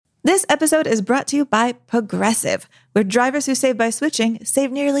This episode is brought to you by Progressive, where drivers who save by switching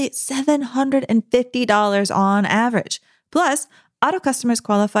save nearly $750 on average. Plus, auto customers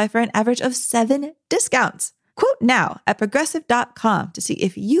qualify for an average of 7 discounts. Quote now at Progressive.com to see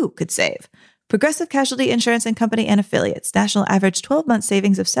if you could save. Progressive Casualty Insurance and Company and Affiliates. National average 12-month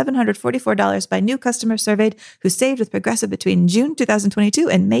savings of $744 by new customers surveyed who saved with Progressive between June 2022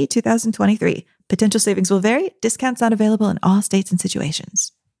 and May 2023. Potential savings will vary. Discounts not available in all states and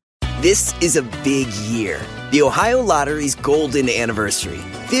situations. This is a big year. The Ohio Lottery's golden anniversary.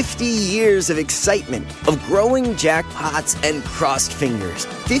 50 years of excitement, of growing jackpots and crossed fingers.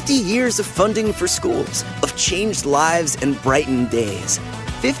 50 years of funding for schools, of changed lives and brightened days.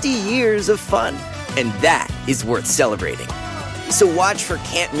 50 years of fun, and that is worth celebrating. So watch for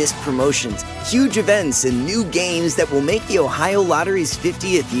can't-miss promotions, huge events, and new games that will make the Ohio Lottery's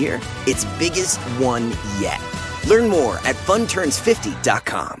 50th year its biggest one yet. Learn more at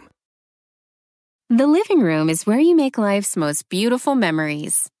funturns50.com. The living room is where you make life's most beautiful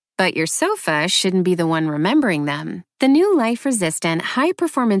memories. But your sofa shouldn't be the one remembering them. The new life-resistant,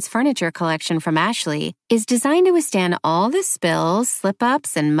 high-performance furniture collection from Ashley is designed to withstand all the spills,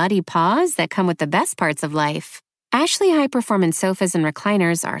 slip-ups, and muddy paws that come with the best parts of life. Ashley high-performance sofas and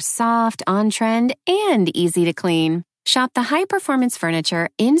recliners are soft, on-trend, and easy to clean. Shop the high-performance furniture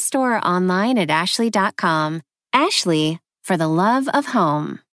in-store or online at ashley.com. Ashley, for the love of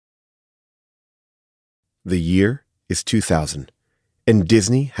home. The year is 2000, and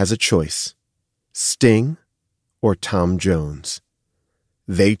Disney has a choice: Sting or Tom Jones.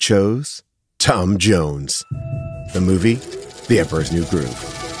 They chose Tom Jones. The movie, The Emperor's New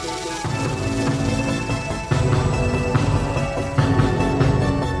Groove.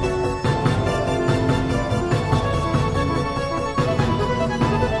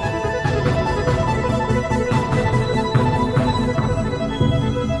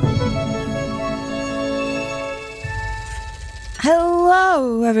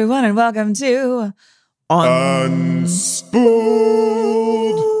 Hello, everyone, and welcome to Unspooled.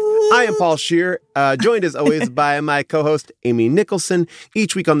 I am Paul Scheer, joined as always by my co-host, Amy Nicholson.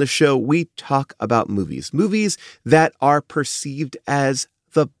 Each week on the show, we talk about movies that are perceived as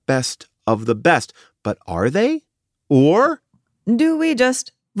the best of the best. But are they? Or do we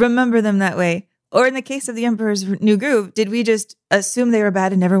just remember them that way? Or in the case of The Emperor's New Groove, did we just assume they were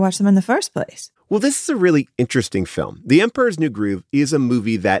bad and never watch them in the first place? Well, this is a really interesting film. The Emperor's New Groove is a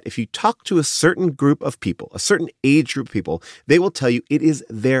movie that if you talk to a certain group of people, a certain age group of people, they will tell you it is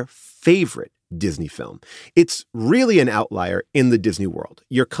their favorite Disney film. It's really an outlier in the Disney world.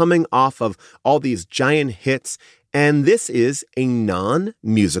 You're coming off of all these giant hits, and this is a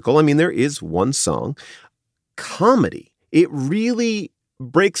non-musical. I mean, there is one song, comedy. It really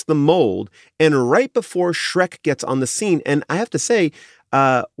breaks the mold. And right before Shrek gets on the scene, and I have to say,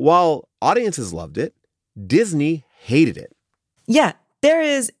 while audiences loved it, Disney hated it. Yeah, there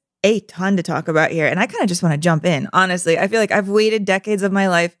is a ton to talk about here. And I kind of just want to jump in. Honestly, I feel like I've waited decades of my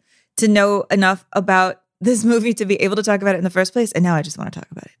life to know enough about this movie to be able to talk about it in the first place. And now I just want to talk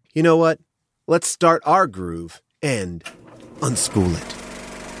about it. You know what? Let's start our groove and unspool it.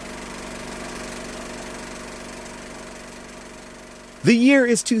 The year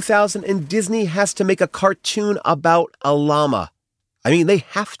is 2000 and Disney has to make a cartoon about a llama. I mean, they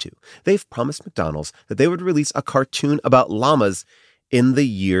have to. They've promised McDonald's that they would release a cartoon about llamas in the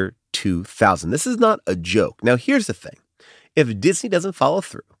year 2000. This is not a joke. Now, here's the thing. If Disney doesn't follow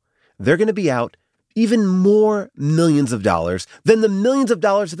through, they're going to be out even more millions of dollars than the millions of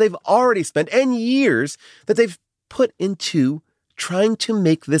dollars that they've already spent and years that they've put into trying to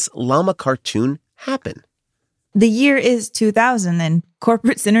make this llama cartoon happen. The year is 2000, and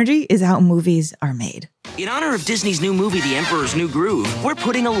corporate synergy is how movies are made. In honor of Disney's new movie, The Emperor's New Groove, we're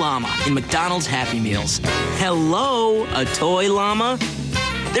putting a llama in McDonald's Happy Meals. Hello, a toy llama?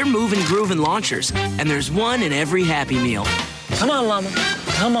 They're moving, grooving launchers, and there's one in every Happy Meal. Come on, llama.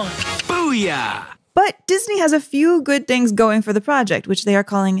 Come on. Booyah! But Disney has a few good things going for the project, which they are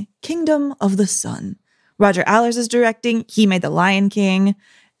calling Kingdom of the Sun. Roger Allers is directing. He made The Lion King.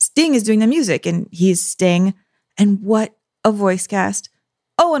 Sting is doing the music, and he's Sting. And what a voice cast.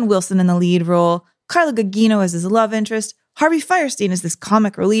 Owen Wilson in the lead role, Carla Gugino as his love interest, Harvey Fierstein as this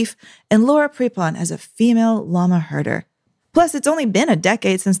comic relief, and Laura Prepon as a female llama herder. Plus, it's only been a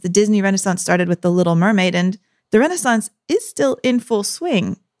decade since the Disney Renaissance started with The Little Mermaid, and the Renaissance is still in full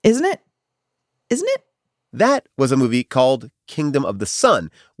swing, isn't it? Isn't it? That was a movie called Kingdom of the Sun,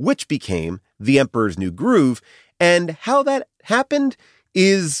 which became The Emperor's New Groove, and how that happened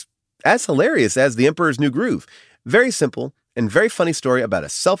is as hilarious as The Emperor's New Groove. Very simple and very funny story about a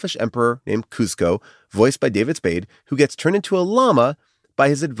selfish emperor named Kuzco, voiced by David Spade, who gets turned into a llama by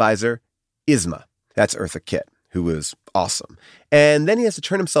his advisor, Yzma. That's Eartha Kitt, who was awesome. And then he has to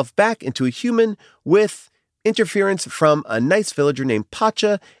turn himself back into a human with interference from a nice villager named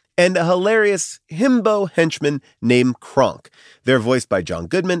Pacha and a hilarious himbo henchman named Kronk. They're voiced by John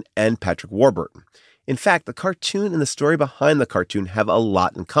Goodman and Patrick Warburton. In fact, the cartoon and the story behind the cartoon have a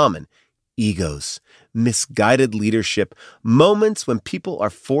lot in common. Egos, misguided leadership, moments when people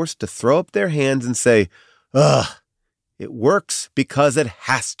are forced to throw up their hands and say, ugh, it works because it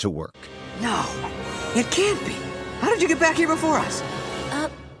has to work. No, it can't be. How did you get back here before us?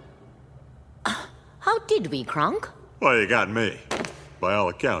 How did we, Kronk? Well, you got me. By all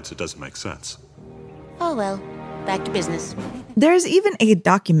accounts, it doesn't make sense. Oh well, back to business. There's even a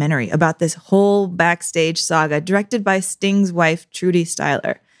documentary about this whole backstage saga directed by Sting's wife, Trudy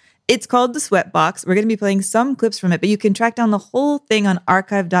Styler. It's called The Sweatbox. We're going to be playing some clips from it, but you can track down the whole thing on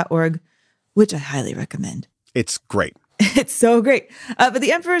archive.org, which I highly recommend. It's great. It's so great. But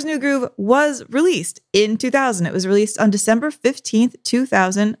The Emperor's New Groove was released in 2000. It was released on December 15th,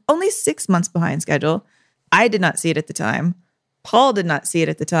 2000, only 6 months behind schedule. I did not see it at the time. Paul did not see it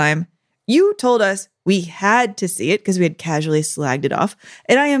at the time. You told us we had to see it because we had casually slagged it off.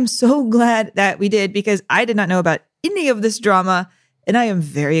 And I am so glad that we did because I did not know about any of this drama, and I am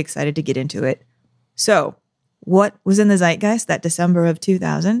very excited to get into it. So, what was in the zeitgeist that December of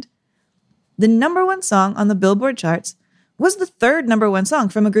 2000? The number one song on the Billboard charts was the third number one song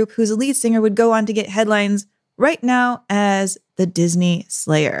from a group whose lead singer would go on to get headlines right now as the Disney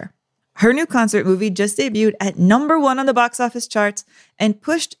Slayer. Her new concert movie just debuted at number one on the box office charts and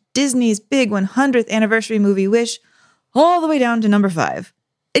pushed Disney's big 100th anniversary movie Wish all the way down to number 5.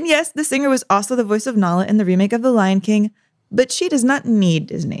 And yes, the singer was also the voice of Nala in the remake of The Lion King, but she does not need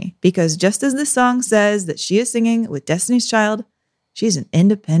Disney because just as the song says that she is singing with Destiny's Child, she's an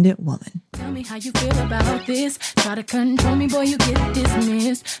independent woman. Tell me how you feel about this. Try to control me, boy, you get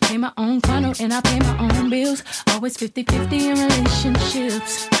dismissed. Pay my own condo and I pay my own bills. Always 50-50 in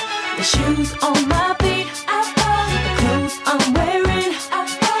relationships. The shoes on my feet, I bought. The clothes I'm wearing, I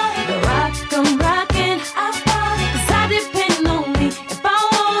bought. The rock I'm rocking, I bought. 'Cause I depend on me. If I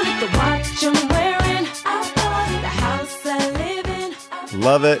want it, the watch I'm wearing, I bought. The house I live in, I bought.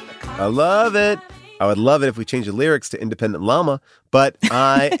 Love it. I love it. I would love it if we changed the lyrics to Independent Llama, but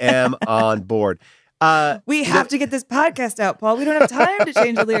I am on board. We have to get this podcast out, Paul. We don't have time to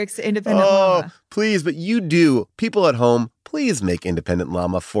change the lyrics to Independent Llama. Please, but you do. People at home, please make Independent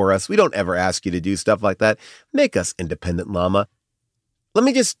Llama for us. We don't ever ask you to do stuff like that. Make us Independent Llama. Let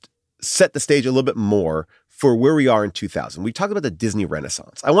me just set the stage a little bit more for where we are in 2000. We talked about the Disney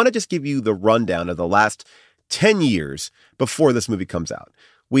Renaissance. I want to just give you the rundown of the last 10 years before this movie comes out.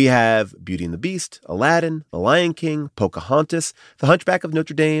 We have Beauty and the Beast, Aladdin, The Lion King, Pocahontas, The Hunchback of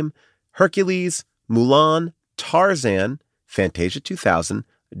Notre Dame, Hercules, Mulan, Tarzan, Fantasia 2000,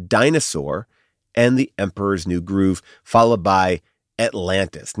 Dinosaur, and The Emperor's New Groove, followed by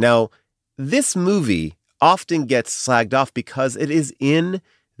Atlantis. Now, this movie often gets slagged off because it is in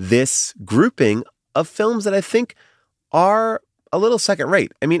this grouping of films that I think are a little second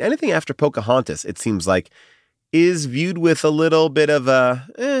rate. I mean, anything after Pocahontas, it seems like, is viewed with a little bit of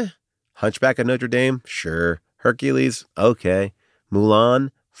a, Hunchback of Notre Dame, sure. Hercules, okay.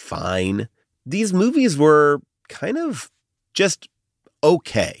 Mulan, fine. These movies were kind of just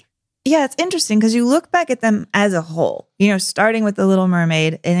okay. Yeah, it's interesting because you look back at them as a whole, starting with The Little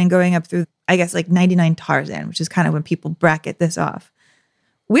Mermaid and then going up through, I guess, like 99 Tarzan, which is kind of when people bracket this off.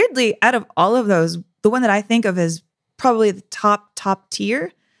 Weirdly, out of all of those, the one that I think of as probably the top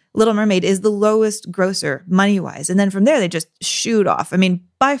tier, Little Mermaid, is the lowest grosser money-wise. And then from there, they just shoot off. I mean,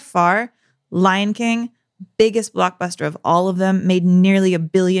 by far, Lion King, biggest blockbuster of all of them, made nearly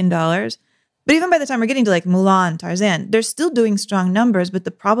 $1 billion. But even by the time we're getting to like Mulan, Tarzan, they're still doing strong numbers. But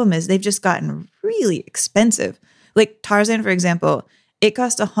the problem is they've just gotten really expensive. Like Tarzan, for example, it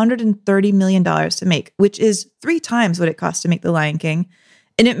cost $130 million to make, which is 3 times what it cost to make The Lion King.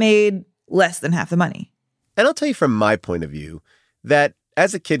 And it made less than half the money. And I'll tell you from my point of view that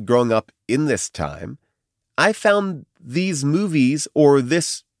as a kid growing up in this time, I found these movies or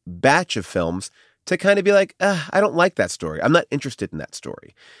this batch of films to kind of be like, I don't like that story. I'm not interested in that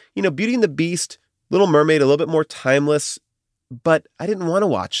story. Beauty and the Beast, Little Mermaid, a little bit more timeless, but I didn't want to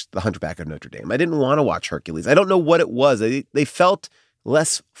watch The Hunchback of Notre Dame. I didn't want to watch Hercules. I don't know what it was. They felt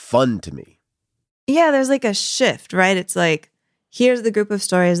less fun to me. Yeah, there's like a shift, right? It's like, here's the group of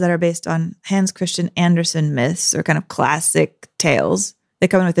stories that are based on Hans Christian Andersen myths or kind of classic tales. They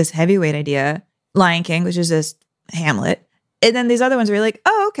come in with this heavyweight idea, Lion King, which is just Hamlet. And then these other ones where you're like,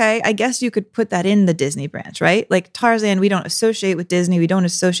 oh, okay, I guess you could put that in the Disney branch, right? Like Tarzan, we don't associate with Disney. We don't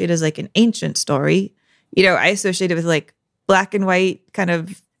associate as like an ancient story. I associate it with like black and white kind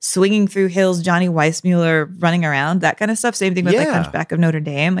of swinging through hills, Johnny Weissmuller running around, that kind of stuff. Same thing with like Hunchback of Notre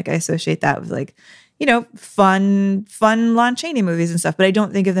Dame. Like I associate that with like, you know, fun Lon Chaney movies and stuff, but I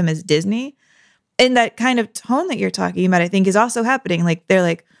don't think of them as Disney. And that kind of tone that you're talking about, I think is also happening. Like they're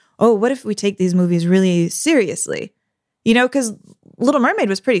like, oh, what if we take these movies really seriously? You know, because Little Mermaid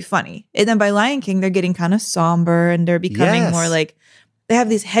was pretty funny. And then by Lion King, they're getting kind of somber and they're becoming more like, they have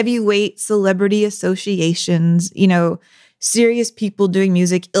these heavyweight celebrity associations, you know, serious people doing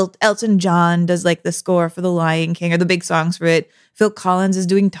music. Elton John does like the score for The Lion King or the big songs for it. Phil Collins is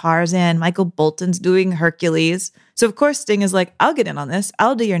doing Tarzan. Michael Bolton's doing Hercules. So of course Sting is like, I'll get in on this.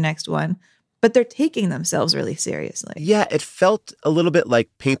 I'll do your next one. But they're taking themselves really seriously. Yeah, it felt a little bit like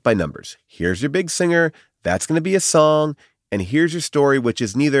paint by numbers. Here's your big singer. That's going to be a song. And here's your story, which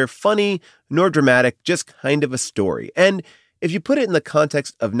is neither funny nor dramatic, just kind of a story. And if you put it in the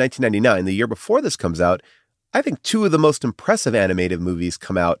context of 1999, the year before this comes out, I think two of the most impressive animated movies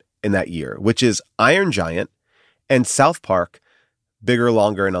come out in that year, which is Iron Giant and South Park, Bigger,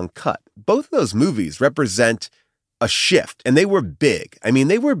 Longer, and Uncut. Both of those movies represent a shift, and they were big. I mean,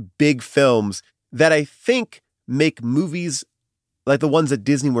 they were big films that I think make movies like the ones that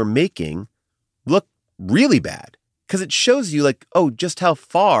Disney were making look really bad. Because it shows you like, oh, just how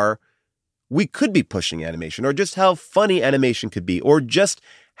far we could be pushing animation, or just how funny animation could be, or just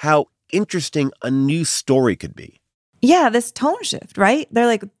how interesting a new story could be. Yeah, this tone shift, right?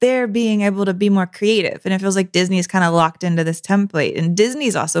 They're being able to be more creative. And it feels like Disney is kind of locked into this template. And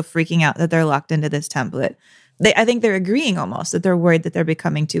Disney's also freaking out that they're locked into this template. I think they're agreeing almost that they're worried that they're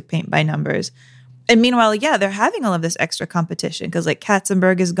becoming too paint by numbers. And meanwhile, yeah, they're having all of this extra competition because like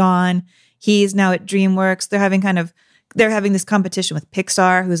Katzenberg is gone. He's now at DreamWorks. They're having this competition with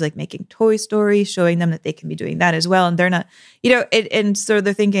Pixar, who's like making Toy Story, showing them that they can be doing that as well. And they're not, you know, and so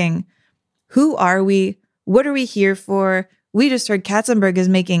they're thinking, who are we? What are we here for? We just heard Katzenberg is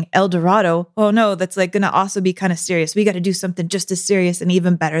making El Dorado. Oh no, that's like going to also be kind of serious. We got to do something just as serious and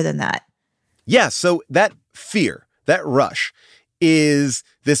even better than that. Yeah, so that fear, that rush is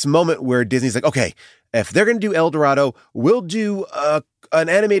this moment where Disney's like, okay, if they're going to do El Dorado, we'll do an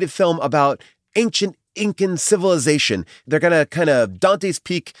animated film about ancient Incan civilization. They're going to kind of Dante's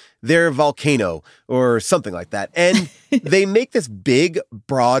Peak their volcano or something like that. And they make this big,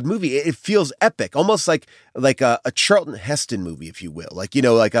 broad movie. It feels epic, almost like a Charlton Heston movie, if you will. Like, you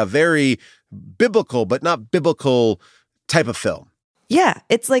know, like a very biblical, but not biblical type of film. Yeah,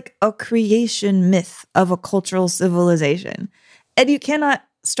 it's like a creation myth of a cultural civilization. And you cannot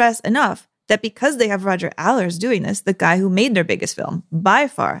stress enough that because they have Roger Allers doing this, the guy who made their biggest film, by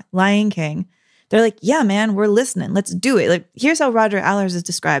far, Lion King, they're like, yeah, man, we're listening. Let's do it. Like, here's how Roger Allers is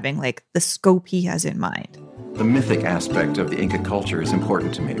describing, like, the scope he has in mind. The mythic aspect of the Inca culture is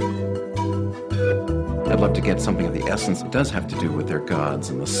important to me. I'd love to get something of the essence. It does have to do with their gods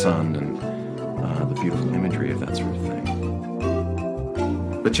and the sun and the beautiful imagery of that sort of thing.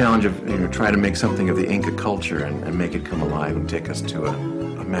 The challenge of, you know, try to make something of the Inca culture and make it come alive and take us to a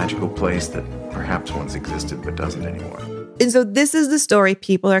magical place that perhaps once existed but doesn't anymore. And so this is the story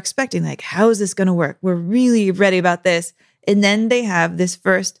people are expecting. Like, how is this going to work? We're really ready about this. And then they have this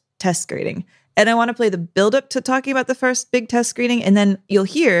first test screening. And I want to play the buildup to talking about the first big test screening. And then you'll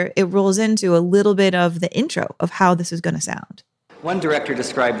hear it rolls into a little bit of the intro of how this is going to sound. One director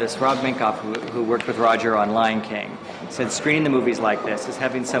described this, Rob Minkoff, who worked with Roger on Lion King, said screening the movies like this is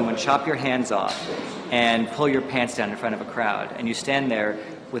having someone chop your hands off and pull your pants down in front of a crowd. And you stand there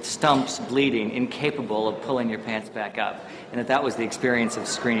with stumps bleeding, incapable of pulling your pants back up. And that was the experience of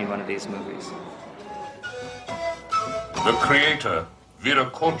screening one of these movies. The creator,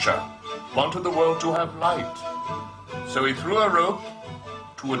 Viracocha, wanted the world to have light. So he threw a rope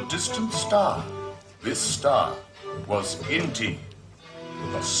to a distant star. This star was Inti,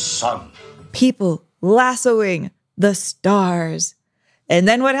 the sun. People lassoing the stars. And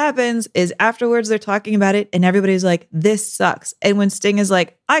then what happens is afterwards they're talking about it and everybody's like, this sucks. And when Sting is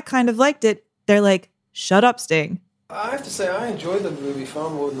like, I kind of liked it, they're like, shut up, Sting. I have to say, I enjoyed the movie far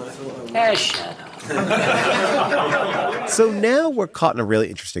more than I thought I would. Shut up. So now we're caught in a really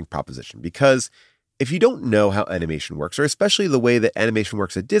interesting proposition, because if you don't know how animation works, or especially the way that animation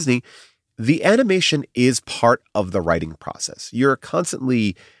works at Disney, the animation is part of the writing process. You're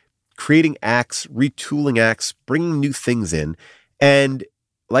constantly creating acts, retooling acts, bringing new things in. And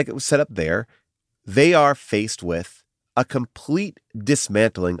like it was set up there, they are faced with a complete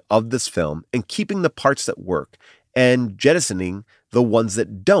dismantling of this film and keeping the parts that work and jettisoning the ones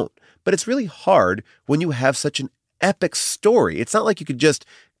that don't. But it's really hard when you have such an epic story. It's not like you could just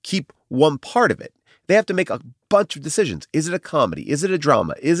keep one part of it. They have to make a bunch of decisions. Is it a comedy? Is it a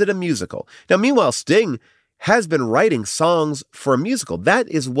drama? Is it a musical? Now, meanwhile, Sting has been writing songs for a musical. That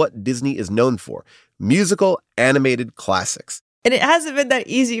is what Disney is known for. Musical animated classics. And it hasn't been that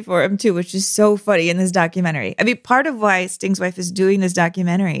easy for him, too, which is so funny in this documentary. I mean, part of why Sting's wife is doing this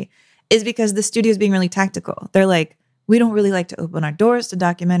documentary is because the studio's being really tactical. They're like, we don't really like to open our doors to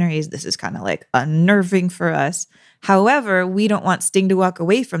documentaries. This is kind of like unnerving for us. However, we don't want Sting to walk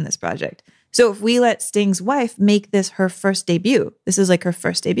away from this project. So if we let Sting's wife make this her first debut, this is like her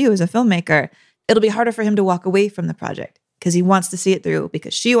first debut as a filmmaker, it'll be harder for him to walk away from the project because he wants to see it through,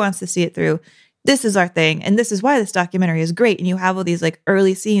 because she wants to see it through. This is our thing. And this is why this documentary is great. And you have all these like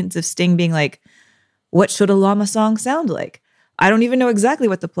early scenes of Sting being like, what should a llama song sound like? I don't even know exactly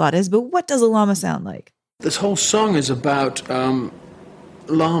what the plot is, but what does a llama sound like? This whole song is about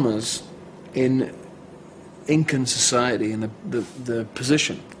llamas in Incan society and the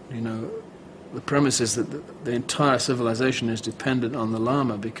position. You know, the premise is that the entire civilization is dependent on the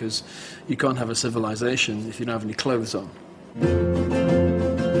llama because you can't have a civilization if you don't have any clothes on.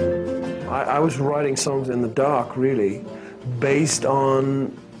 I was writing songs in the dark, really, based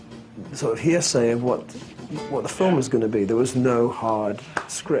on sort of hearsay of what the film was going to be. There was no hard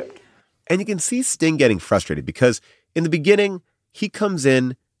script. And you can see Sting getting frustrated because in the beginning, he comes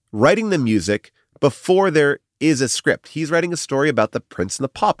in writing the music before there is a script. He's writing a story about the prince and the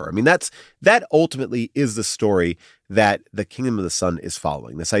pauper. I mean, that ultimately is the story that the Kingdom of the Sun is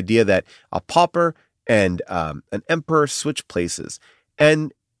following. This idea that a pauper and an emperor switch places.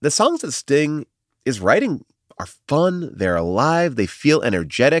 And the songs that Sting is writing are fun. They're alive. They feel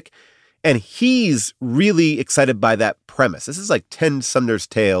energetic. And he's really excited by that premise. This is like 10 Sumner's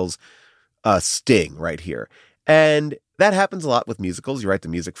Tales Sting right here. And that happens a lot with musicals. You write the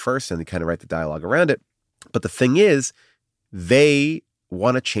music first and you kind of write the dialogue around it. But the thing is, they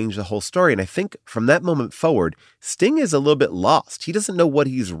want to change the whole story. And I think from that moment forward, Sting is a little bit lost. He doesn't know what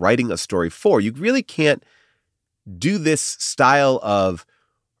he's writing a story for. You really can't do this style of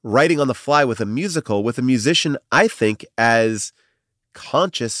writing on the fly with a musical with a musician, I think, as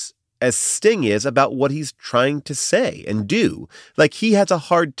conscious as Sting is about what he's trying to say and do. Like, he has a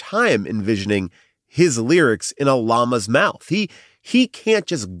hard time envisioning his lyrics in a llama's mouth. He can't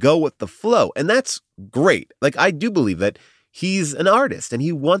just go with the flow. And that's great. Like, I do believe that he's an artist and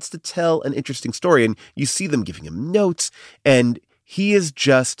he wants to tell an interesting story. And you see them giving him notes and he is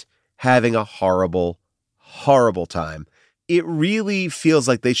just having a horrible, horrible time. It really feels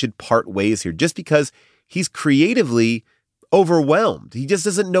like they should part ways here just because he's creatively overwhelmed. He just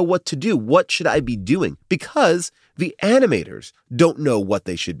doesn't know what to do. What should I be doing? Because the animators don't know what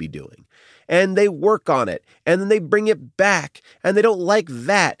they should be doing. And they work on it, and then they bring it back, and they don't like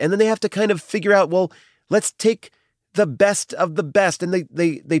that. And then they have to kind of figure out, well, let's take the best of the best. And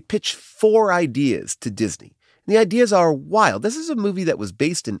they pitch 4 ideas to Disney. And the ideas are wild. This is a movie that was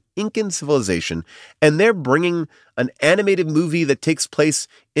based in Incan civilization, and they're bringing an animated movie that takes place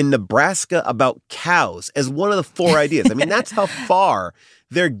in Nebraska about cows as one of the 4 ideas. I mean, that's how far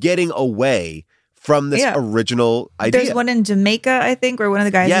they're getting away from this original idea. There's one in Jamaica, I think, where one of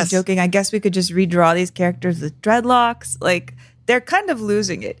the guys is joking, I guess we could just redraw these characters with dreadlocks. Like, they're kind of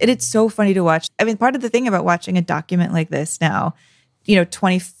losing it. And it's so funny to watch. I mean, part of the thing about watching a document like this now,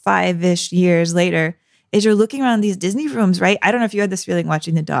 25-ish years later, is you're looking around these Disney rooms, right? I don't know if you had this feeling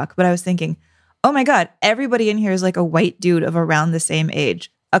watching the doc, but I was thinking, oh my God, everybody in here is like a white dude of around the same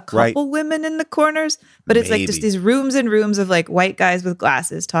age. A couple women in the corners, but it's like just these rooms and rooms of like white guys with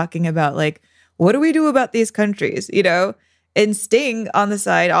glasses talking about like, what do we do about these countries, And Sting on the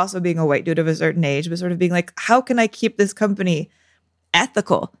side also being a white dude of a certain age, but sort of being like, how can I keep this company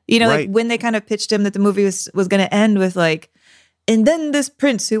ethical? Like when they kind of pitched him that the movie was going to end with like, and then this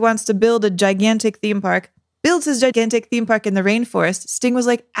prince who wants to build a gigantic theme park builds his gigantic theme park in the rainforest. Sting was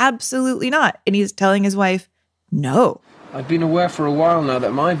like, absolutely not. And he's telling his wife, no. I've been aware for a while now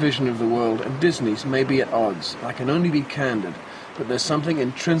that my vision of the world and Disney's may be at odds. I can only be candid. But there's something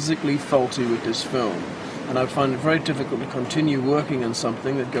intrinsically faulty with this film, and I find it very difficult to continue working on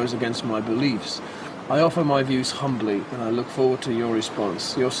something that goes against my beliefs. I offer my views humbly, and I look forward to your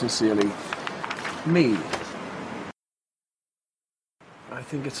response. Yours sincerely, me. I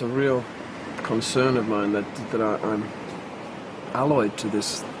think it's a real concern of mine that I'm alloyed to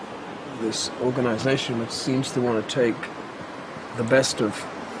this organization which seems to want to take the best of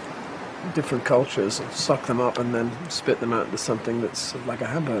different cultures and suck them up and then spit them out into something that's like a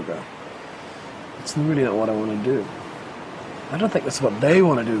hamburger. It's really not what I want to do. I don't think that's what they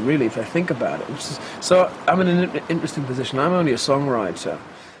want to do, really, if they think about it. So I'm in an interesting position. I'm only a songwriter.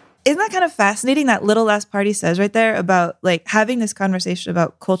 Isn't that kind of fascinating, that little last part he says right there about like having this conversation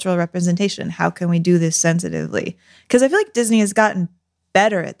about cultural representation? How can we do this sensitively? Because I feel like Disney has gotten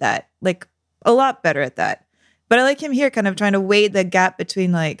better at that, like a lot better at that. But I like him here kind of trying to wade the gap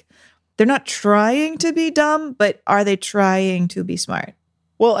between like, they're not trying to be dumb, but are they trying to be smart?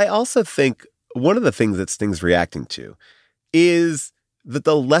 Well, I also think one of the things that Sting's reacting to is that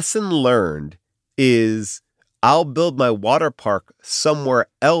the lesson learned is I'll build my water park somewhere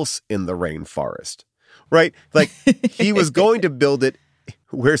else in the rainforest, right? Like he was going to build it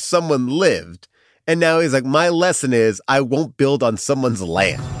where someone lived. And now he's like, my lesson is I won't build on someone's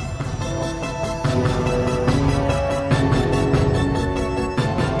land.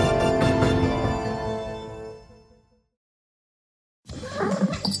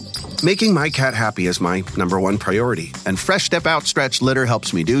 Making my cat happy is my #1 priority, and Fresh Step Outstretch litter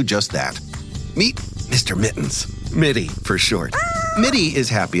helps me do just that. Meet Mr. Mittens. Mitty, for short. Mitty is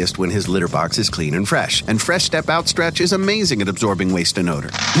happiest when his litter box is clean and fresh, and Fresh Step Outstretch is amazing at absorbing waste and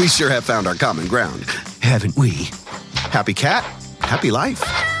odor. We sure have found our common ground, haven't we? Happy cat, happy life.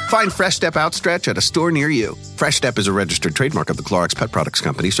 Find Fresh Step Outstretch at a store near you. Fresh Step is a registered trademark of the Clorox Pet Products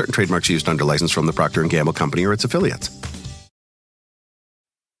Company. Certain trademarks used under license from the Procter & Gamble Company or its affiliates.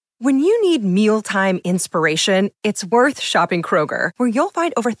 When you need mealtime inspiration, it's worth shopping Kroger, where you'll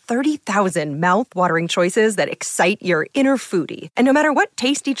find over 30,000 mouth-watering choices that excite your inner foodie. And no matter what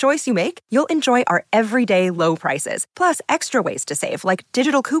tasty choice you make, you'll enjoy our everyday low prices, plus extra ways to save, like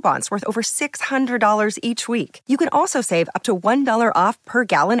digital coupons worth over $600 each week. You can also save up to $1 off per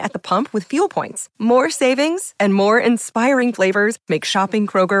gallon at the pump with fuel points. More savings and more inspiring flavors make shopping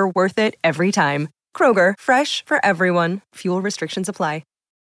Kroger worth it every time. Kroger, fresh for everyone. Fuel restrictions apply.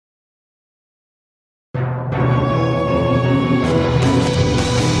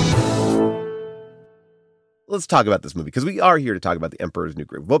 Let's talk about this movie, because we are here to talk about The Emperor's New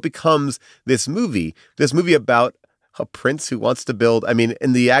Groove. What becomes this movie about a prince who wants to build,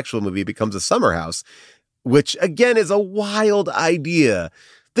 in the actual movie, it becomes a summer house, which again is a wild idea.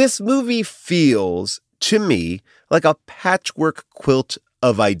 This movie feels, to me, like a patchwork quilt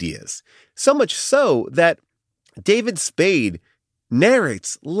of ideas. So much so that David Spade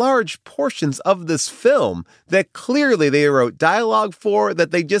narrates large portions of this film that clearly they wrote dialogue for,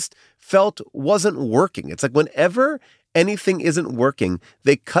 that they just felt wasn't working. It's like whenever anything isn't working,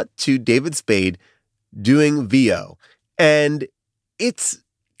 they cut to David Spade doing VO. And it's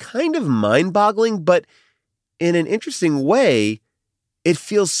kind of mind-boggling, but in an interesting way, it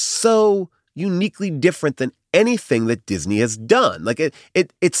feels so uniquely different than anything that Disney has done. Like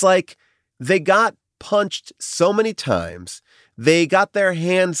it's like they got punched so many times. They got their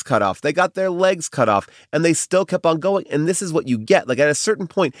hands cut off. They got their legs cut off, and they still kept on going. And this is what you get. Like at a certain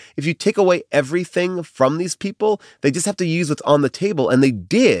point, if you take away everything from these people, they just have to use what's on the table. And they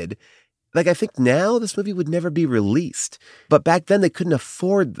did. Like, I think now this movie would never be released, but back then they couldn't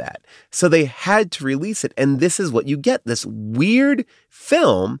afford that. So they had to release it. And this is what you get, this weird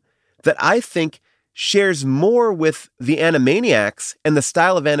film that I think shares more with the Animaniacs and the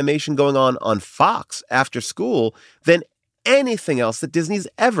style of animation going on Fox after school than anything else that Disney's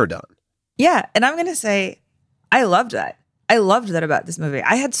ever done. Yeah, and I'm going to say, I loved that. I loved that about this movie.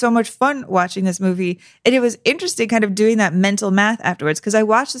 I had so much fun watching this movie, and it was interesting kind of doing that mental math afterwards, because I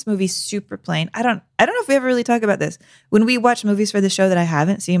watched this movie super plain. I don't know if we ever really talk about this. When we watch movies for the show that I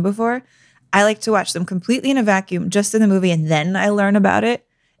haven't seen before, I like to watch them completely in a vacuum, just in the movie, and then I learn about it.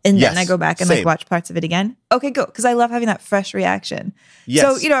 And then I go back and like watch parts of it again. Okay, go. Because I love having that fresh reaction.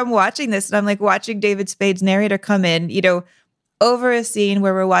 Yes. So, I'm watching this and I'm like watching David Spade's narrator come in, over a scene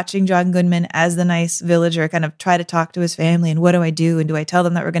where we're watching John Goodman as the nice villager kind of try to talk to his family. And what do I do? And do I tell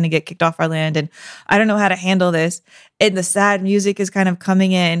them that we're going to get kicked off our land? And I don't know how to handle this. And the sad music is kind of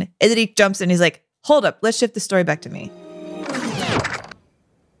coming in. And then he jumps in. He's like, hold up. Let's shift the story back to me.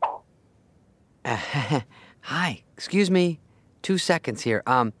 Hi. Excuse me. 2 seconds here.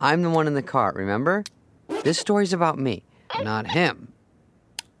 I'm the one in the car, remember? This story's about me, not him.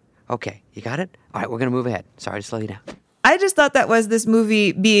 Okay, you got it? All right, we're going to move ahead. Sorry to slow you down. I just thought that was this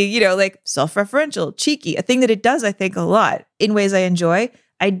movie being, like self-referential, cheeky, a thing that it does, I think, a lot in ways I enjoy.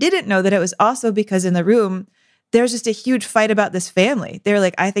 I didn't know that it was also because in the room, there's just a huge fight about this family. They're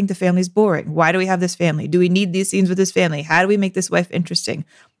like, I think the family's boring. Why do we have this family? Do we need these scenes with this family? How do we make this wife interesting?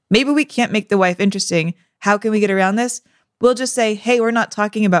 Maybe we can't make the wife interesting. How can we get around this? We'll just say, hey, we're not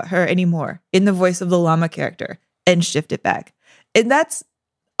talking about her anymore in the voice of the llama character and shift it back. And that's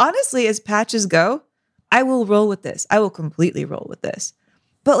honestly, as patches go, I will roll with this. I will completely roll with this.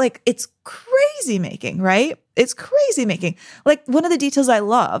 But it's crazy making, right? It's crazy making. Like one of the details I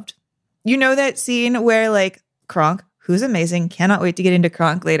loved, that scene where Kronk, who's amazing, cannot wait to get into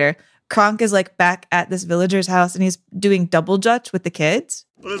Kronk later. Kronk is back at this villager's house and he's doing double dutch with the kids.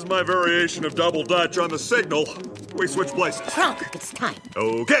 This is my variation of double dutch on the signal. We switch places. Kronk, it's time.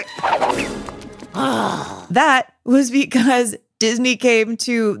 Okay. That was because Disney came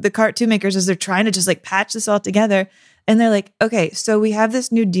to the cartoon makers as they're trying to just like patch this all together. And they're like, okay, so we have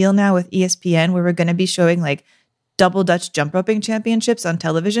this new deal now with ESPN where we're going to be showing like double Dutch jump roping championships on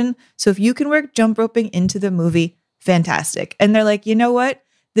television. So if you can work jump roping into the movie, fantastic. And they're like, you know what?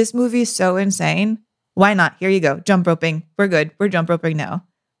 This movie is so insane. Why not? Here you go. Jump roping. We're good. We're jump roping now.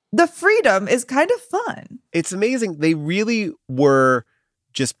 The freedom is kind of fun. It's amazing. They really were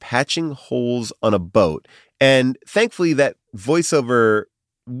just patching holes on a boat. And thankfully that voiceover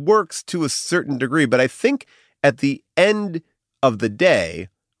works to a certain degree. But I think at the end of the day,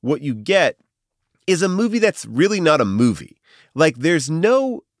 what you get is a movie that's really not a movie. Like there's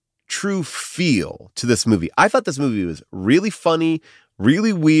no true feel to this movie. I thought this movie was really funny,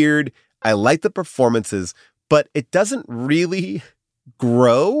 really weird. I like the performances, but it doesn't really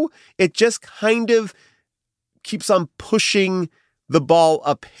grow. It just kind of keeps on pushing the ball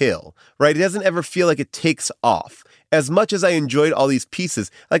uphill, right? It doesn't ever feel like it takes off. As much as I enjoyed all these pieces,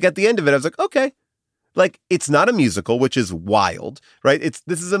 like at the end of it, I was like, okay. Like, it's not a musical, which is wild, right?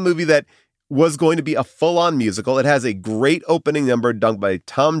 This is a movie that was going to be a full-on musical. It has a great opening number done by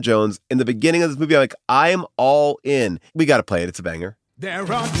Tom Jones. In the beginning of this movie, I'm like, I'm all in. We got to play it. It's a banger. There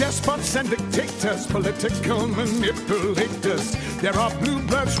are despots and dictators, political manipulators. There are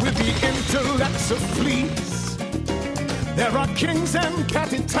bluebirds with the intellects of fleas. There are kings and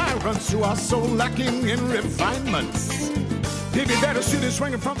catty tyrants who are so lacking in refinements. He'd be better suited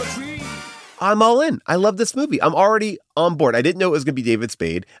swinging from the tree. I'm all in. I love this movie. I'm already on board. I didn't know it was going to be David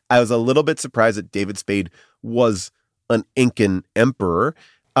Spade. I was a little bit surprised that David Spade was an Incan emperor.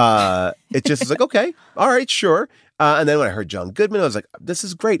 It just was like, okay, all right, sure. And then when I heard John Goodman, I was like, this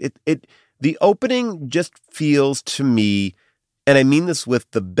is great. The opening just feels to me, and I mean this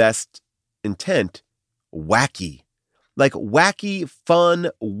with the best intent, wacky. Like wacky, fun,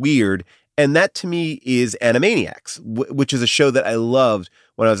 weird. And that to me is Animaniacs, which is a show that I loved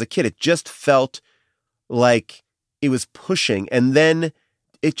when I was a kid. It just felt like it was pushing. And then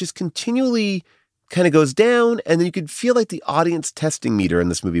it just continually kind of goes down. And then you could feel like the audience testing meter in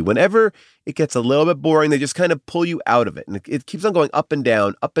this movie. Whenever it gets a little bit boring, they just kind of pull you out of it. And it keeps on going up and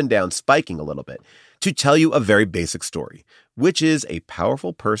down, spiking a little bit to tell you a very basic story, which is a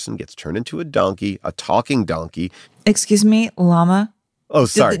powerful person gets turned into a donkey, a talking donkey. Excuse me, llama? Oh,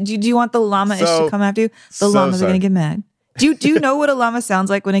 sorry. Do you want the llama-ish to come after you? The llamas are going to get mad. Do you know what a llama sounds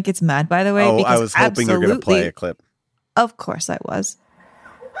like when it gets mad, by the way? Oh, because I was hoping you were going to play a clip. Of course I was.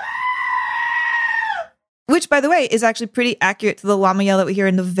 Which, by the way, is actually pretty accurate to the llama yell that we hear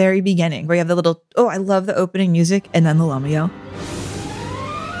in the very beginning, where you have the little, oh, I love the opening music, and then the llama yell.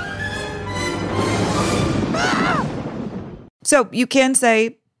 So you can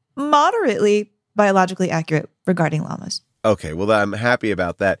say moderately biologically accurate regarding llamas. Okay, well, I'm happy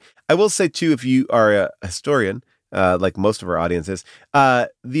about that. I will say, too, if you are a historian, like most of our audience is,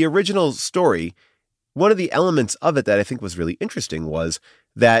 the original story, one of the elements of it that I think was really interesting was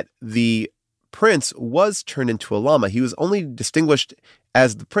that the prince was turned into a llama. He was only distinguished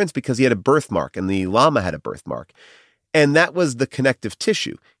as the prince because he had a birthmark, and the llama had a birthmark. And that was the connective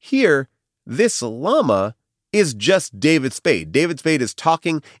tissue. Here, this llama is just David Spade. David Spade is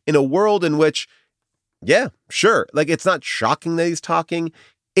talking in a world in which, yeah, sure. Like, it's not shocking that he's talking.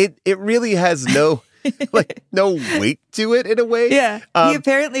 It really has no no weight to it in a way. Yeah. He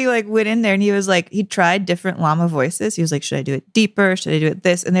apparently went in there and he was like, he tried different llama voices. He was like, should I do it deeper? Should I do it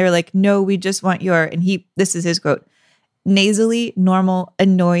this? And they were like, no, we just want this is his quote, nasally, normal,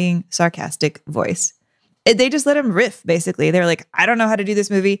 annoying, sarcastic voice. They just let him riff, basically. They were like, I don't know how to do this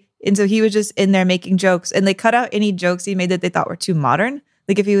movie. And so he was just in there making jokes, and they cut out any jokes he made that they thought were too modern.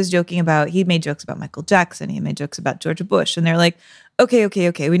 Like if he was joking about, he made jokes about Michael Jackson, he made jokes about George Bush, and they're like, okay,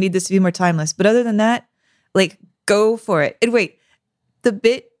 we need this to be more timeless. But other than that, go for it. And wait, the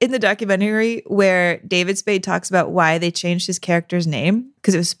bit in the documentary where David Spade talks about why they changed his character's name,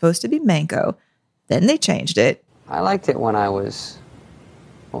 because it was supposed to be Manco, then they changed it. I liked it when I was,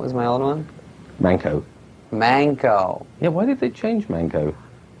 what was my old one? Manco. Yeah, why did they change Manco?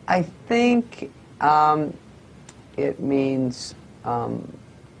 I think it means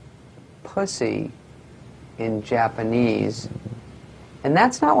pussy in Japanese, and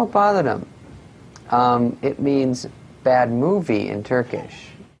that's not what bothered him. It means bad movie in Turkish.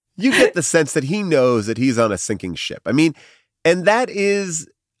 You get the sense that he knows that he's on a sinking ship. I mean, and that is,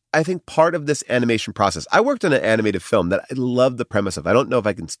 I think, part of this animation process. I worked on an animated film that I love the premise of. I don't know if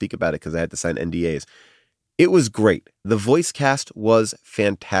I can speak about it because I had to sign NDAs. It was great. The voice cast was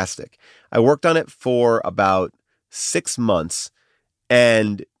fantastic. I worked on it for about 6 months,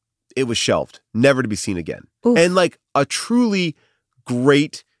 and it was shelved, never to be seen again. Oof. And a truly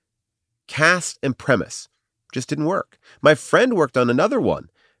great cast and premise just didn't work. My friend worked on another one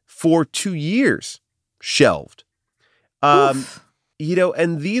for 2 years, shelved. And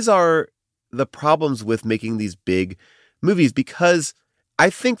these are the problems with making these big movies, because I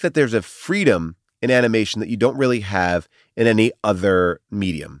think that there's a freedom in animation that you don't really have in any other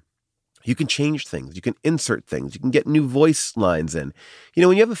medium. You can change things. You can insert things. You can get new voice lines in.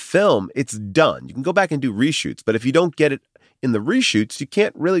 When you have a film, it's done. You can go back and do reshoots, but if you don't get it in the reshoots, you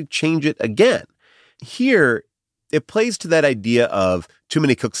can't really change it again. Here, it plays to that idea of too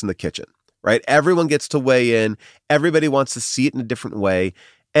many cooks in the kitchen, right? Everyone gets to weigh in. Everybody wants to see it in a different way.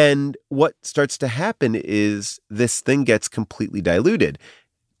 And what starts to happen is this thing gets completely diluted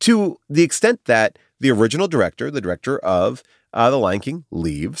to the extent that the original director, the director of The Lion King,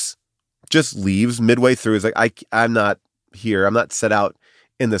 just leaves midway through. Is like, I'm not here. I'm not set out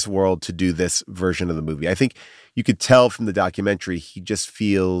in this world to do this version of the movie. I think you could tell from the documentary, he just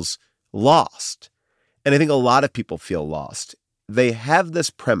feels lost. And I think a lot of people feel lost. They have this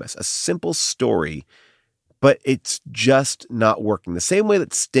premise, a simple story, but it's just not working. The same way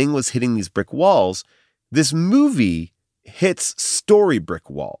that Sting was hitting these brick walls, this movie hits story brick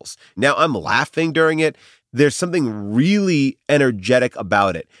walls. Now, I'm laughing during it. There's something really energetic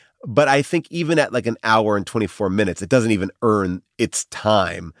about it. But I think even at like an hour and 24 minutes, it doesn't even earn its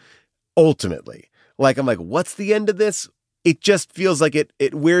time ultimately. Like, I'm like, what's the end of this? It just feels like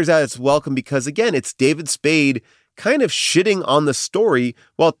it wears out its welcome because, again, it's David Spade kind of shitting on the story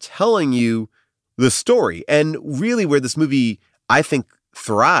while telling you the story. And really where this movie, I think,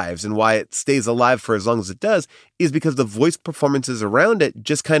 thrives and why it stays alive for as long as it does is because the voice performances around it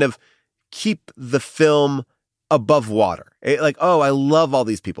just kind of keep the film above water. Like, oh, I love all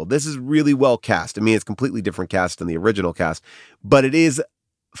these people. This is really well cast. I mean, it's completely different cast than the original cast, but it is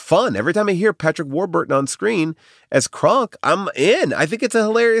fun. Every time I hear Patrick Warburton on screen as Kronk, I'm in. I think it's a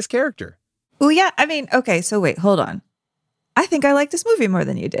hilarious character. Oh, yeah. I mean, okay, so wait, hold on. I think I like this movie more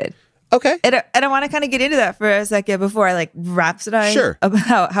than you did. Okay. And I want to kind of get into that for a second before I like rhapsodize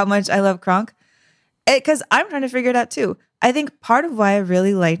about how much I love Kronk. Because I'm trying to figure it out too. I think part of why I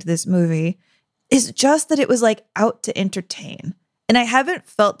really liked this movie is just that it was like out to entertain. And I haven't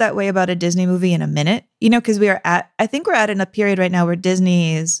felt that way about a Disney movie in a minute, because I think we're at in a period right now where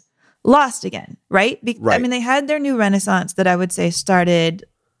Disney is lost again, right? Right. I mean, they had their new renaissance that I would say started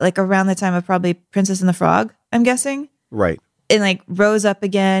like around the time of probably Princess and the Frog, I'm guessing. Right. And like rose up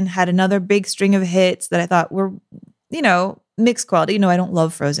again, had another big string of hits that I thought were, mixed quality. I don't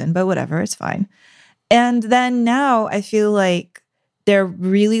love Frozen, but whatever, it's fine. And then now I feel like they're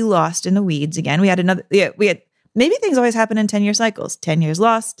really lost in the weeds again. We had maybe things always happen in 10-year cycles. 10 years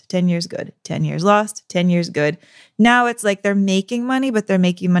lost, 10 years good, 10 years lost, 10 years good. Now it's like they're making money, but they're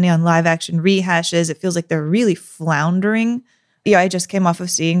making money on live action rehashes. It feels like they're really floundering. I just came off of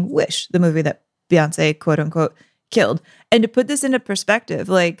seeing Wish, the movie that Beyonce, quote unquote, killed. And to put this into perspective,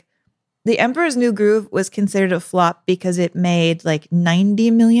 like The Emperor's New Groove was considered a flop because it made like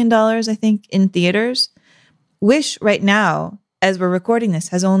 $90 million, I think, in theaters. Wish right now, as we're recording this,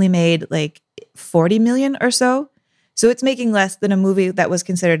 has only made like 40 million or so. So it's making less than a movie that was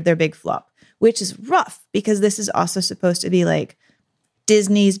considered their big flop, which is rough because this is also supposed to be like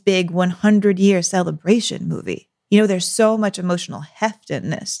Disney's big 100-year celebration movie. There's so much emotional heft in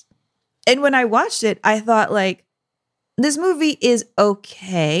this. And when I watched it, I thought like, this movie is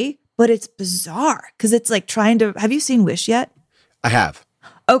okay, but it's bizarre because it's like have you seen Wish yet? I have.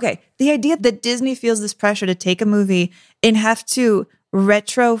 Okay. The idea that Disney feels this pressure to take a movie and have to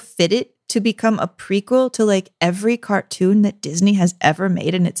retrofit it to become a prequel to like every cartoon that Disney has ever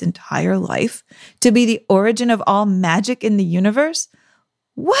made in its entire life, to be the origin of all magic in the universe.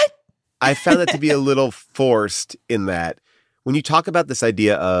 What? I found that to be a little forced in that when you talk about this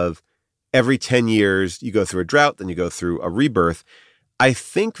idea of every 10 years you go through a drought, then you go through a rebirth, I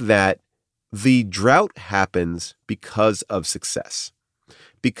think that the drought happens because of success.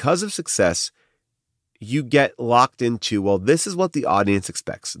 Because of success, you get locked into, well, this is what the audience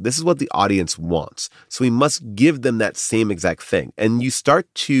expects. This is what the audience wants. So we must give them that same exact thing. And you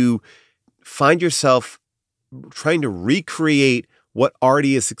start to find yourself trying to recreate what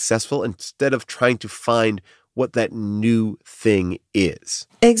already is successful instead of trying to find what that new thing is.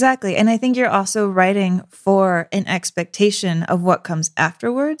 Exactly. And I think you're also writing for an expectation of what comes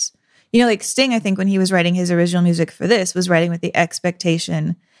afterwards. Like Sting, I think when he was writing his original music for this, was writing with the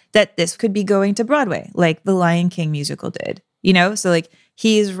expectation that this could be going to Broadway, like the Lion King musical did, So like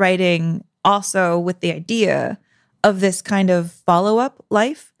he's writing also with the idea of this kind of follow-up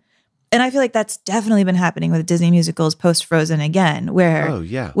life. And I feel like that's definitely been happening with Disney musicals post-Frozen again, where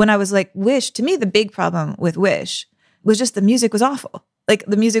when I was like, Wish, to me, the big problem with Wish was just the music was awful. Like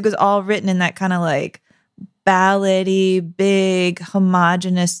the music was all written in that kind of like ballady, big,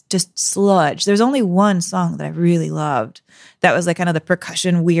 homogenous, just sludge. There's only one song that I really loved. That was like kind of the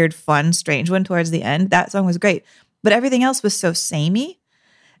percussion, weird, fun, strange one towards the end. That song was great. But everything else was so samey.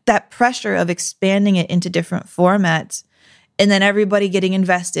 That pressure of expanding it into different formats and then everybody getting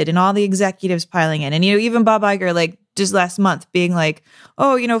invested and all the executives piling in. And, even Bob Iger, like just last month being like,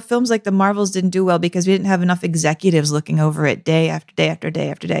 oh, films like The Marvels didn't do well because we didn't have enough executives looking over it day after day after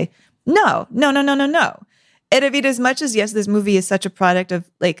day after day. No. And I mean, as much as, yes, this movie is such a product of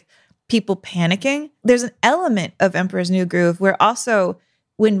like people panicking, there's an element of Emperor's New Groove where also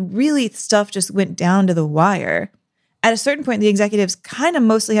when really stuff just went down to the wire, at a certain point, the executives kind of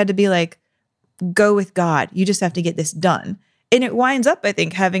mostly had to be like, go with God. You just have to get this done. And it winds up, I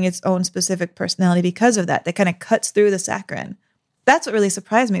think, having its own specific personality because of that. That kind of cuts through the saccharine. That's what really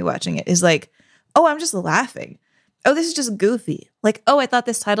surprised me watching it is like, oh, I'm just laughing. Oh, this is just goofy. Like, oh, I thought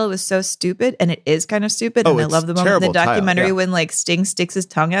this title was so stupid, and it is kind of stupid. And I love the moment in the documentary when like Sting sticks his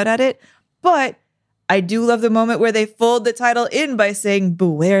tongue out at it. But I do love the moment where they fold the title in by saying,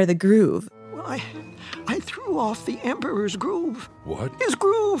 beware the groove. Well, I threw off the Emperor's groove. What? His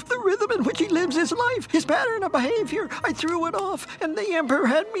groove, the rhythm in which he lives his life, his pattern of behavior. I threw it off, and the Emperor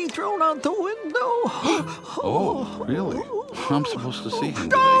had me thrown out the window. Oh, really? I'm supposed to see him.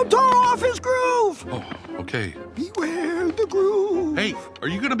 Don't throw off his groove! Oh, okay. Beware the groove. Hey, are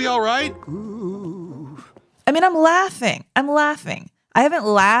you going to be all right? I mean, I'm laughing. I haven't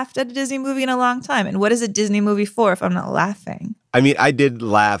laughed at a Disney movie in a long time. And what is a Disney movie for if I'm not laughing? I mean, I did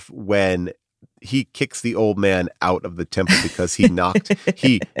laugh when he kicks the old man out of the temple because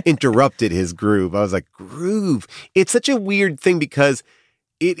he interrupted his groove. I was like, groove. It's such a weird thing because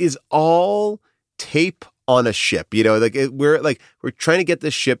it is all tape on a ship, we're trying to get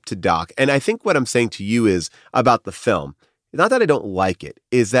this ship to dock. And I think what I'm saying to you is about the film, not that I don't like it,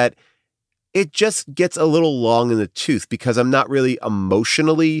 is that it just gets a little long in the tooth because I'm not really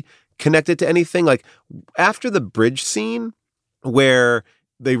emotionally connected to anything. Like after the bridge scene where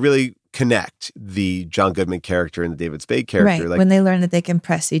they really connect the John Goodman character and the David Spade character. Right, like, when they learn that they can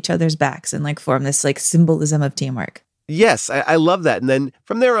press each other's backs and like form this like symbolism of teamwork. Yes, I love that. And then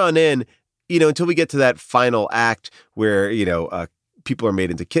from there on in, until we get to that final act where, people are made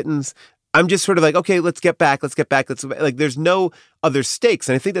into kittens, I'm just sort of like, okay, let's get back. Like, there's no other stakes.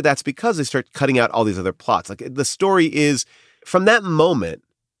 And I think that that's because they start cutting out all these other plots. Like the story is, from that moment,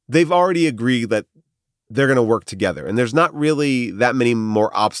 they've already agreed that they're going to work together. And there's not really that many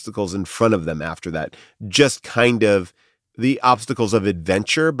more obstacles in front of them after that. Just kind of the obstacles of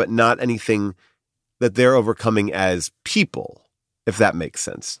adventure, but not anything that they're overcoming as people, if that makes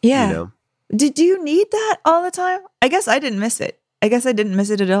sense. Yeah. Did you need that all the time? I guess I didn't miss it. I guess I didn't miss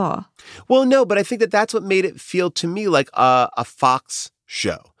it at all. Well, no, but I think that that's what made it feel to me like a Fox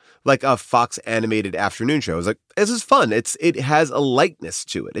show, like a Fox animated afternoon show. I was like, this is fun. It has a lightness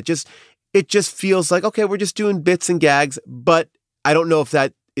to it. It just feels like, okay, we're just doing bits and gags, but I don't know if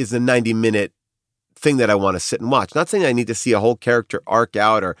that is a 90-minute thing that I want to sit and watch. Not saying I need to see a whole character arc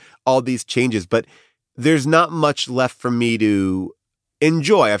out or all these changes, but there's not much left for me to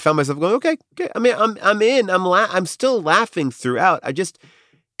enjoy. I found myself going, okay. I mean, I'm in. I'm still laughing throughout.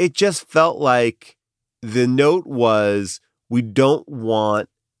 It just felt like the note was, we don't want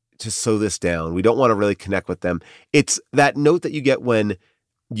to sew this down. We don't want to really connect with them. It's that note that you get when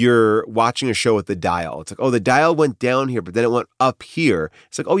you're watching a show with the dial. It's like, oh, the dial went down here, but then it went up here.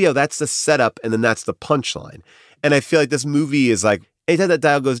 It's like, oh yeah, that's the setup, and then that's the punchline. And I feel like this movie is like, anytime that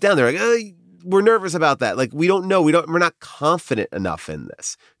dial goes down, they're like, oh, we're nervous about that. Like, we don't know. We're not confident enough in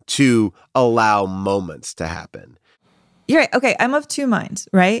this to allow moments to happen. You're right. Okay, I'm of two minds,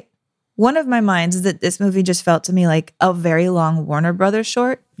 right? One of my minds is that this movie just felt to me like a very long Warner Brothers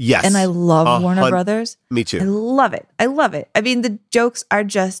short. Yes. And I love Warner Brothers. Me too. I love it. I mean, the jokes are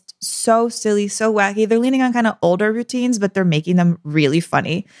just so silly, so wacky. They're leaning on kind of older routines, but they're making them really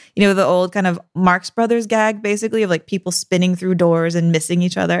funny. The old kind of Marx Brothers gag, basically, of like people spinning through doors and missing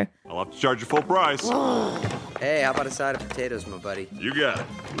each other. I'll have to charge you full price. Hey, how about a side of potatoes, my buddy? You got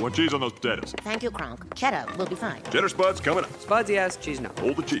it. One cheese on those potatoes. Thank you, Kronk. Cheddar will be fine. Cheddar spuds coming up. Spuds, yes. Cheese, no.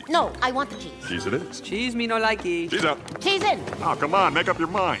 Hold the cheese. No, I want the cheese. Cheese it is. Cheese me no likey. Cheese out. Cheese in. Oh, come on. Make up your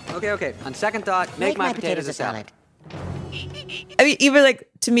mind. Okay. On second thought, make my potatoes a salad. I mean, even like,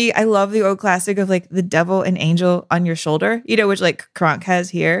 to me, I love the old classic of like the devil and angel on your shoulder, which like Kronk has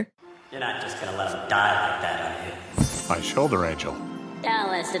here. You're not just gonna let him die like that, are you? My shoulder angel.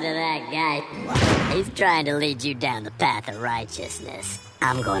 Don't listen to that guy. He's trying to lead you down the path of righteousness.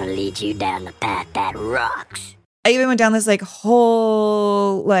 I'm gonna lead you down the path that rocks. I even went down this like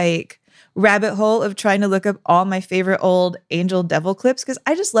whole like rabbit hole of trying to look up all my favorite old angel devil clips because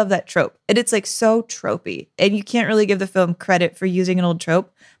I just love that trope. And it's like so tropey. And you can't really give the film credit for using an old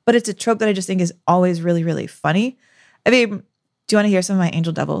trope, but it's a trope that I just think is always really, really funny. I mean, do you want to hear some of my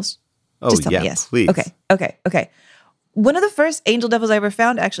angel devils? Oh, just tell yeah, me yes. please. Okay. One of the first angel devils I ever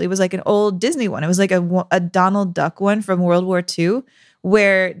found actually was like an old Disney one. It was like a Donald Duck one from World War II,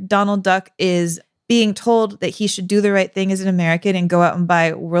 where Donald Duck is being told that he should do the right thing as an American and go out and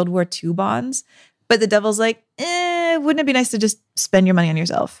buy World War II bonds. But the devil's like, wouldn't it be nice to just spend your money on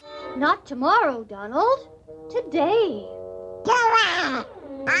yourself? Not tomorrow, Donald. Today.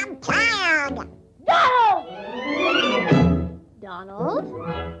 I'm tired. Donald!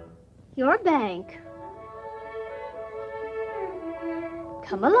 Donald? Your bank.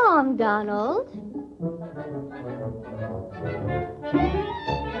 Come along, Donald.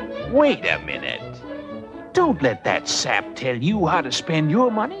 Wait a minute. Don't let that sap tell you how to spend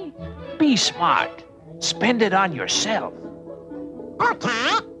your money. Be smart. Spend it on yourself. Okay,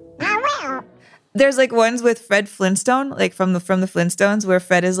 I will. There's like ones with Fred Flintstone, like from the Flintstones, where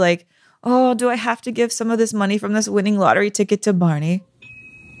Fred is like, oh, do I have to give some of this money from this winning lottery ticket to Barney?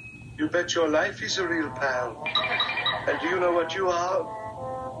 You bet your life he's a real pal. And do you know what you are?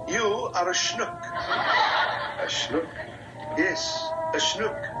 You are a schnook. A schnook? Yes, a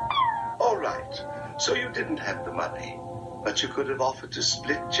schnook. All right. So you didn't have the money, but you could have offered to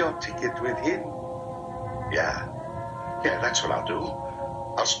split your ticket with him. Yeah, that's what I'll do.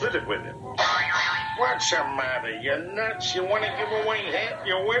 I'll split it with him. What's the matter? You nuts? You want to give away half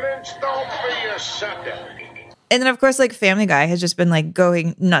your winnings? Don't be a sucker. And then, of course, like Family Guy has just been like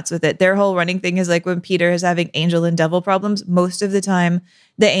going nuts with it. Their whole running thing is like when Peter is having angel and devil problems, most of the time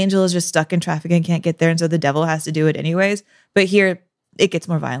the angel is just stuck in traffic and can't get there. And so the devil has to do it anyways. But here it gets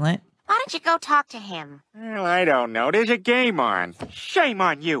more violent. Why don't you go talk to him? Well, I don't know. There's a game on. Shame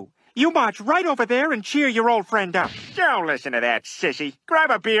on you. You march right over there and cheer your old friend up. Don't listen to that sissy.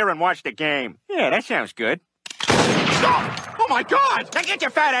 Grab a beer and watch the game. Yeah, that sounds good. Oh my God! Now get your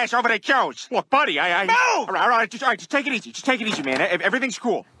fat ass over to Joe's. Look, buddy, Move! All right, just take it easy. Just take it easy, man. Everything's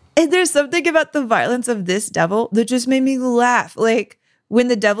cool. And there's something about the violence of this devil that just made me laugh. Like when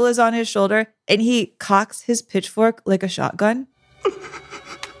the devil is on his shoulder and he cocks his pitchfork like a shotgun.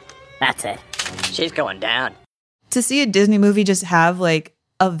 That's it. She's going down. To see a Disney movie just have like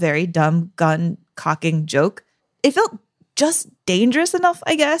a very dumb gun cocking joke, it felt just dangerous enough,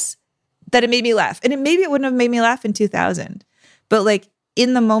 I guess, that it made me laugh. And maybe it wouldn't have made me laugh in 2000. But like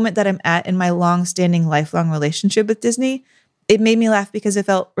in the moment that I'm at in my long-standing, lifelong relationship with Disney, it made me laugh because it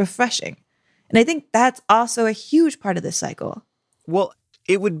felt refreshing. And I think that's also a huge part of this cycle. Well,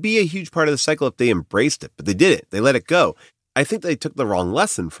 it would be a huge part of the cycle if they embraced it, but they didn't. They let it go. I think they took the wrong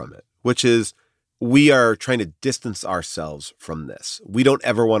lesson from it, which is we are trying to distance ourselves from this. We don't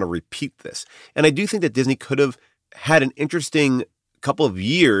ever want to repeat this. And I do think that Disney could have had an interesting couple of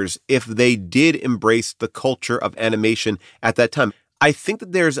years if they did embrace the culture of animation at that time. I think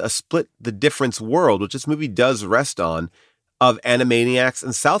that there's a split the difference world, which this movie does rest on, of Animaniacs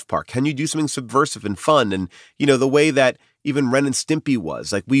and South Park. Can you do something subversive and fun? And, you know, the way that even Ren and Stimpy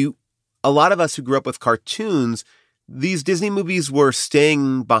was. Like a lot of us who grew up with cartoons, these Disney movies were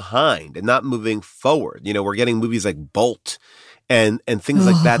staying behind and not moving forward. You know, we're getting movies like Bolt and things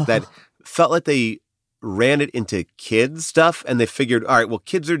like that felt like they ran it into kids stuff and they figured, all right, well,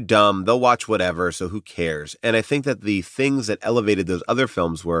 kids are dumb. They'll watch whatever. So who cares? And I think that the things that elevated those other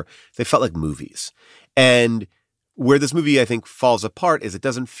films were they felt like movies. And where this movie, I think, falls apart is it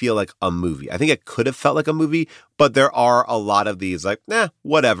doesn't feel like a movie. I think it could have felt like a movie, but there are a lot of these like,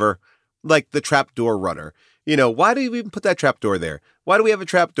 whatever, like the Trapdoor Runner. You know, why do you even put that trapdoor there? Why do we have a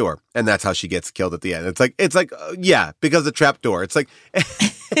trapdoor? And that's how she gets killed at the end. It's like, yeah, because the trapdoor. It's like,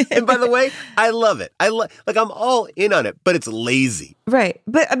 and by the way, I love it. I'm all in on it, but it's lazy. Right.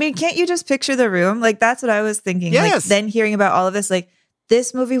 But I mean, can't you just picture the room? Like, that's what I was thinking. Yes. Like, then hearing about all of this, like,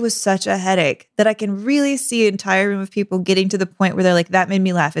 this movie was such a headache that I can really see an entire room of people getting to the point where they're like, that made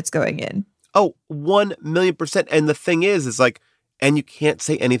me laugh. It's going in. Oh, 1,000,000%. And the thing is like, and you can't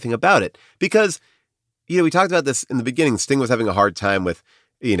say anything about it because, you know, we talked about this in the beginning. Sting was having a hard time with,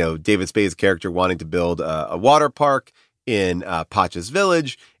 you know, David Spade's character wanting to build a water park in Pacha's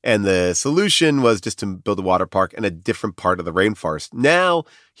village. And the solution was just to build a water park in a different part of the rainforest. Now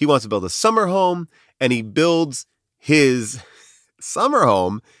he wants to build a summer home and he builds his summer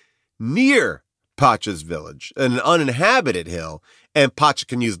home near Pacha's village, an uninhabited hill, and Pacha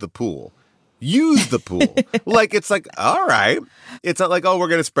can use the pool. Use the pool. Like, it's like, all right. It's not like, oh, we're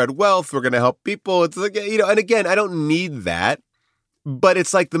going to spread wealth. We're going to help people. It's like, you know, and again, I don't need that. But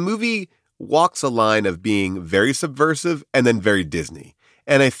it's like the movie walks a line of being very subversive and then very Disney.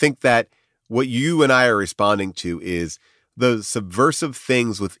 And I think that what you and I are responding to is the subversive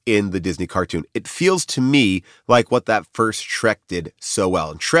things within the Disney cartoon. It feels to me like what that first Shrek did so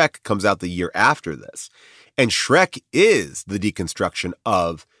well. And Shrek comes out the year after this. And Shrek is the deconstruction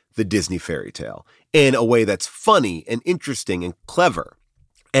of the Disney fairy tale in a way that's funny and interesting and clever.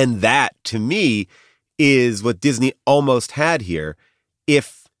 And that, to me, is what Disney almost had here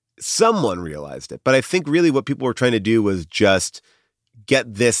if someone realized it. But I think really what people were trying to do was just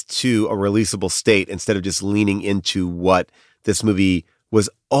get this to a releasable state instead of just leaning into what this movie was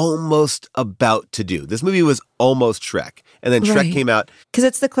almost about to do. This movie was almost Shrek. And then Shrek came out. Because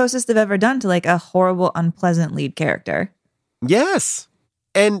it's the closest they've ever done to like a horrible, unpleasant lead character. Yes.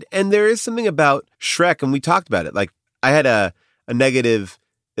 And there is something about Shrek, and we talked about it. Like, I had a negative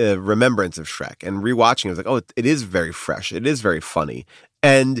remembrance of Shrek, and rewatching it, I was like, oh, it is very fresh. It is very funny.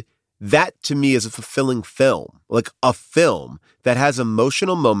 And that, to me, is a fulfilling film. Like, a film that has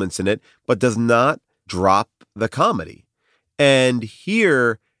emotional moments in it, but does not drop the comedy. And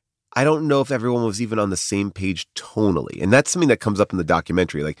here, I don't know if everyone was even on the same page tonally. And that's something that comes up in the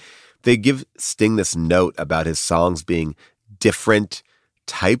documentary. Like, they give Sting this note about his songs being different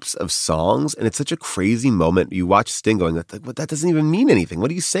types of songs. And it's such a crazy moment. You watch Sting going, that doesn't even mean anything.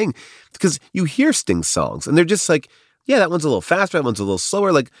 What are you saying? Because you hear Sting songs and they're just like, yeah, that one's a little faster. That one's a little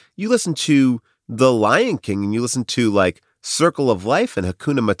slower. Like, you listen to The Lion King and you listen to like Circle of Life and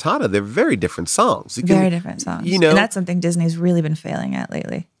Hakuna Matata. They're very different songs. Very different songs. You know, and that's something Disney's really been failing at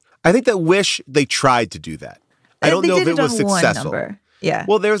lately. I think that Wish, they tried to do that. I don't know if it was successful. One number. Yeah.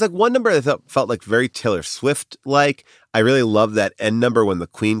 Well, there was like one number that felt like very Taylor Swift-like. I really love that end number when the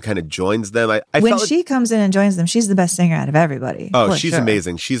Queen kind of joins them. When she comes in and joins them, she's the best singer out of everybody. Oh, she's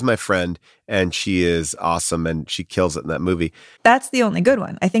amazing. She's my friend, and she is awesome, and she kills it in that movie. That's the only good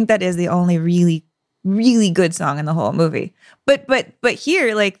one. I think that is the only really, really good song in the whole movie. But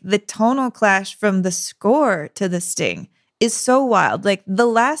here, like, the tonal clash from the score to the Sting is so wild. Like, the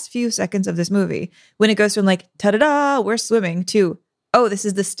last few seconds of this movie, when it goes from like, ta-da-da, we're swimming, to, oh, this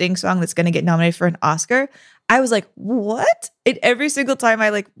is the Sting song that's going to get nominated for an Oscar. I was like, what? And every single time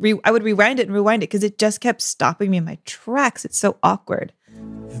I would rewind it because it just kept stopping me in my tracks. It's so awkward.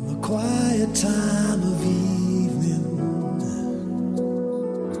 In the quiet time of evening,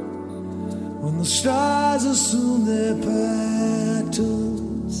 when the stars assume their patterns,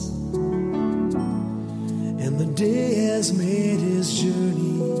 and the day has made his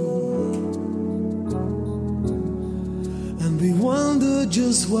journey, and we wonder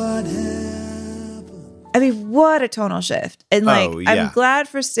just what happened. I mean, what a tonal shift. And I'm glad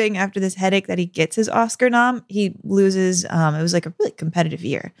for Sting after this headache that he gets his Oscar nom. He loses, it was like a really competitive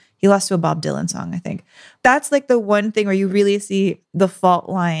year. He lost to a Bob Dylan song, I think. That's like the one thing where you really see the fault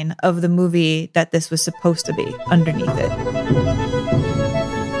line of the movie that this was supposed to be underneath it.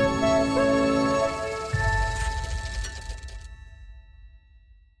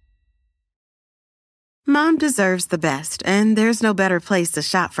 Mom deserves the best, and there's no better place to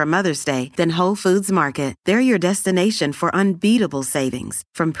shop for Mother's Day than Whole Foods Market. They're your destination for unbeatable savings,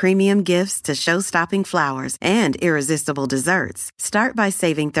 from premium gifts to show-stopping flowers and irresistible desserts. Start by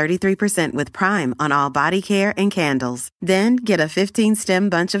saving 33% with Prime on all body care and candles. Then get a 15-stem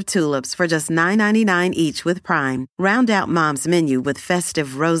bunch of tulips for just $9.99 each with Prime. Round out Mom's menu with festive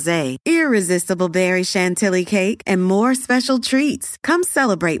rosé, irresistible berry chantilly cake, and more special treats. Come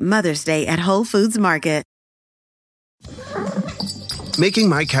celebrate Mother's Day at Whole Foods Market. Making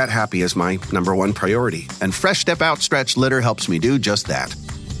my cat happy is my number one priority, and Fresh Step Outstretch litter helps me do just that.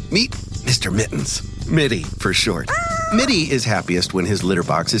 Meet Mr. Mittens. Mitty, for short. Mitty is happiest when his litter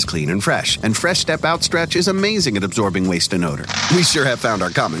box is clean and fresh, and Fresh Step Outstretch is amazing at absorbing waste and odor. We sure have found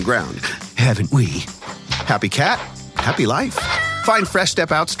our common ground, haven't we? Happy cat, happy life. Find Fresh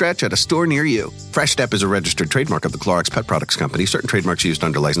Step Outstretch at a store near you. Fresh Step is a registered trademark of the Clorox Pet Products Company. Certain trademarks used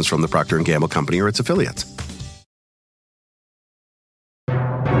under license from the Procter & Gamble Company or its affiliates.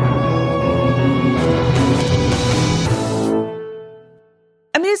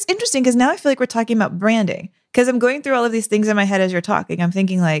 I mean, it's interesting because now I feel like we're talking about branding, because I'm going through all of these things in my head as you're talking. I'm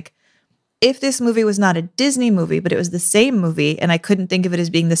thinking, like, if this movie was not a Disney movie, but it was the same movie, and I couldn't think of it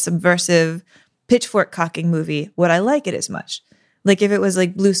as being the subversive pitchfork cocking movie, would I like it as much? Like, if it was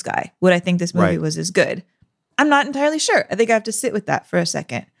like Blue Sky, would I think this movie was as good? I'm not entirely sure. I think I have to sit with that for a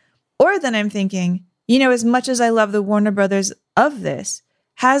second. Or then I'm thinking, you know, as much as I love the Warner Brothers of this,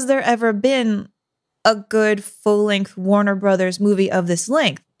 has there ever been a good full-length Warner Brothers movie of this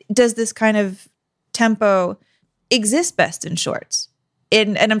length? Does this kind of tempo exist best in shorts?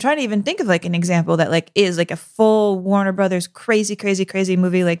 And I'm trying to even think of like an example that like is like a full Warner Brothers crazy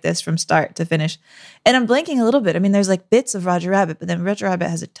movie like this from start to finish. And I'm blanking a little bit. I mean, there's like bits of Roger Rabbit, but then Roger Rabbit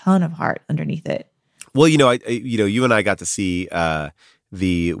has a ton of heart underneath it. Well, you and I got to see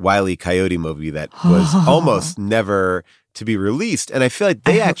the Wile E. Coyote movie that was almost never to be released, and I feel like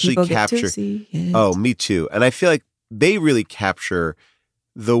they actually capture. Oh, me too. And I feel like they really capture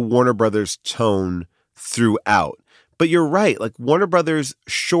the Warner Brothers tone throughout. But you're right. Like Warner Brothers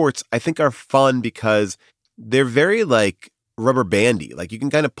shorts, I think are fun because they're very like rubber bandy. Like you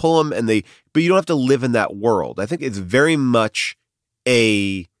can kind of pull them but you don't have to live in that world. I think it's very much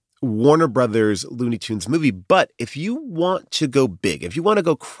a Warner Brothers Looney Tunes movie. But if you want to go big, if you want to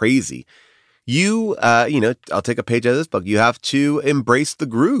go crazy, I'll take a page out of this book. You have to embrace the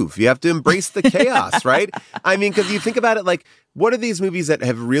groove. You have to embrace the chaos, right? I mean, because you think about it, like, what are these movies that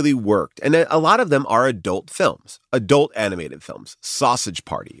have really worked? And a lot of them are adult films, adult animated films. Sausage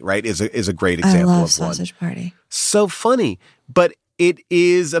Party, right, is a great example of Sausage Party. So funny, but it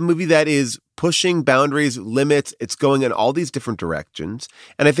is a movie that is pushing boundaries, limits. It's going in all these different directions,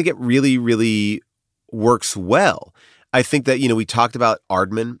 and I think it really, really works well. I think that, we talked about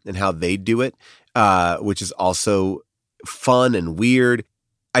Aardman and how they do it, which is also fun and weird.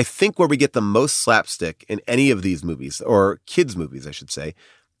 I think where we get the most slapstick in any of these movies, or kids' movies, I should say,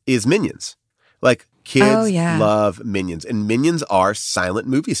 is Minions. Like, kids love Minions, and Minions are silent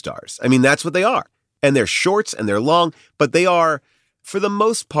movie stars. I mean, that's what they are. And they're shorts and they're long, but they are, for the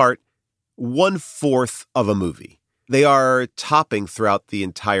most part, 1/4 of a movie. They are topping throughout the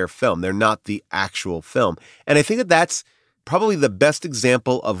entire film. They're not the actual film. And I think that that's probably the best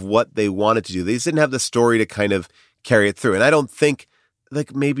example of what they wanted to do. They just didn't have the story to kind of carry it through. And I don't think,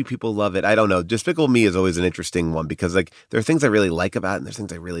 like, maybe people love it. I don't know. Despicable Me is always an interesting one because, like, there are things I really like about it and there's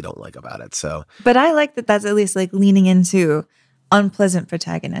things I really don't like about it. So, but I like that that's at least, like, leaning into unpleasant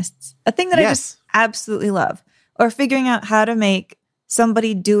protagonists. A thing that I just absolutely love. Or figuring out how to make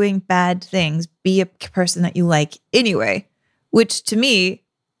somebody doing bad things be a person that you like anyway, which to me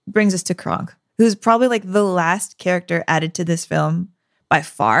brings us to Kronk, who's probably like the last character added to this film by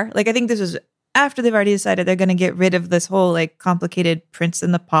far. Like, I think this was after they've already decided they're going to get rid of this whole like complicated Prince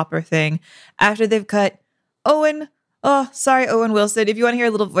and the Pauper thing, after they've cut Owen Wilson. If you want to hear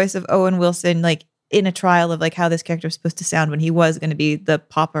a little voice of Owen Wilson, like in a trial of like how this character was supposed to sound when he was going to be the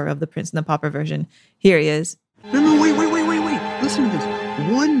Pauper of the Prince and the Pauper version, here he is. No, wait. Listen to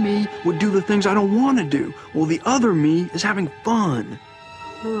this. One me would do the things I don't want to do, while the other me is having fun.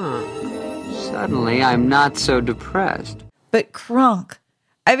 Suddenly, I'm not so depressed. But Kronk,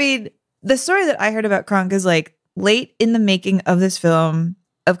 I mean, the story that I heard about Kronk is like late in the making of this film,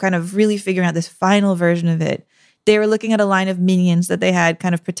 of kind of really figuring out this final version of it. They were looking at a line of minions that they had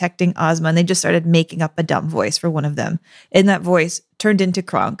kind of protecting Ozma, and they just started making up a dumb voice for one of them. And that voice turned into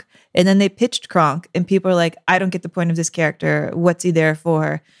Kronk. And then they pitched Kronk, and people are like, I don't get the point of this character. What's he there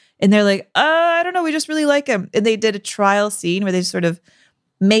for? And they're like, I don't know. We just really like him. And they did a trial scene where they sort of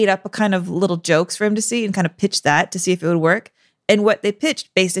made up a kind of little jokes for him to see and kind of pitched that to see if it would work. And what they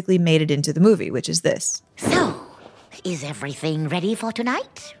pitched basically made it into the movie, which is this. So, is everything ready for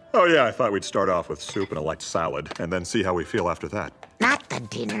tonight? Oh, yeah, I thought we'd start off with soup and a light salad, and then see how we feel after that. Not the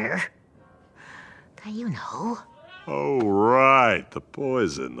dinner. You know. Oh, right. The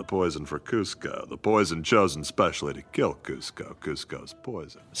poison for Kuzco. The poison chosen specially to kill Kuzco. Kuzco's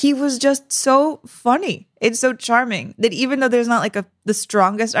poison. He was just so funny. It's so charming that even though there's not like the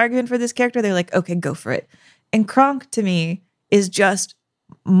strongest argument for this character, they're like, okay, go for it. And Kronk, to me, is just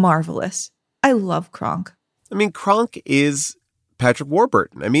marvelous. I love Kronk. I mean, Kronk is Patrick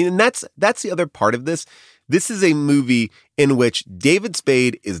Warburton. I mean, and that's the other part of this. This is a movie in which David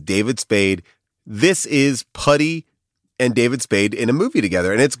Spade is David Spade. This is Putty and David Spade in a movie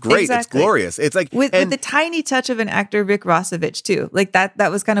together, and it's great. Exactly. It's glorious. It's like with the tiny touch of an actor, Rick Rossovich, too. Like that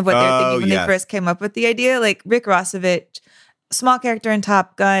was kind of what they were thinking when they first came up with the idea. Like Rick Rossovich, small character in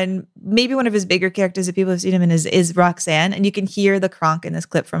Top Gun, maybe one of his bigger characters that people have seen him in is Roxanne, and you can hear the Kronk in this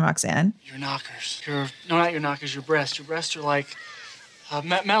clip from Roxanne. Your knockers. Not your knockers, your breasts. Your breasts are like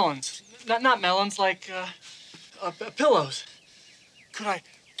melons. Not melons, like pillows. Can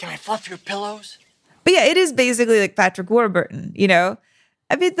I fluff your pillows? But yeah, it is basically like Patrick Warburton, you know?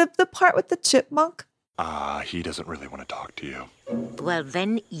 I mean, the part with the chipmunk. He doesn't really want to talk to you. Well,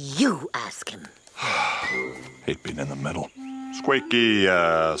 then you ask him. Hate being in the middle. Squeaky,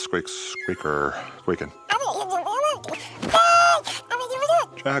 squeaker, squeaking.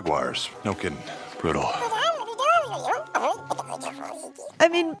 Jaguars. No kidding. Brutal. I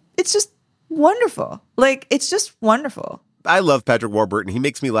mean, it's just wonderful. Like, it's just wonderful. I love Patrick Warburton. He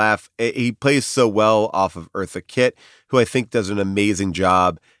makes me laugh. He plays so well off of Eartha Kitt, who I think does an amazing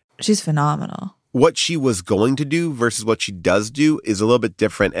job. She's phenomenal. What she was going to do versus what she does do is a little bit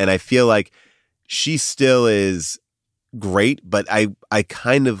different. And I feel like she still is great, but I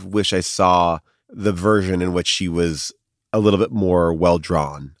kind of wish I saw the version in which she was a little bit more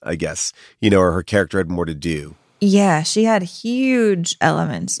well-drawn, I guess, or her character had more to do. Yeah, she had huge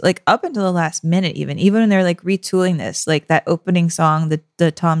elements, like up until the last minute, even when they're like retooling this, like that opening song,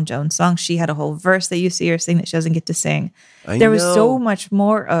 the Tom Jones song, she had a whole verse that you see her sing that she doesn't get to sing. There was so much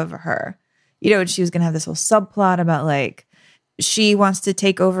more of her, and she was going to have this whole subplot about like, she wants to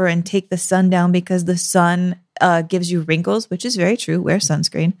take over and take the sun down because the sun gives you wrinkles, which is very true. Wear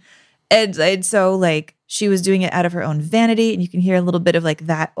sunscreen. And so like she was doing it out of her own vanity. And you can hear a little bit of like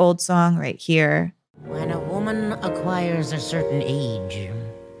that old song right here. When a woman acquires a certain age,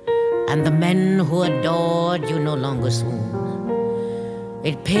 and the men who adored you no longer swoon,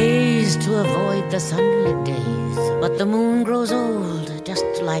 it pays to avoid the sunlit days. But the moon grows old, just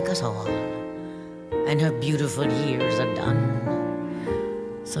like us all, and her beautiful years are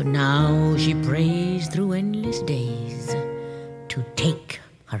done. So now she prays through endless days to take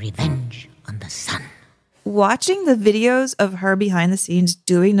her revenge on the sun. Watching the videos of her behind the scenes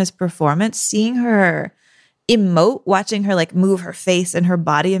doing this performance, seeing her emote, watching her like move her face and her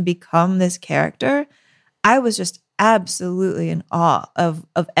body and become this character, I was just absolutely in awe of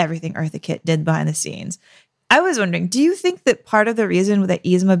everything Eartha Kitt did behind the scenes. I was wondering, do you think that part of the reason that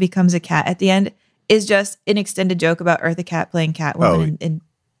Yzma becomes a cat at the end is just an extended joke about Eartha Kitt playing Catwoman?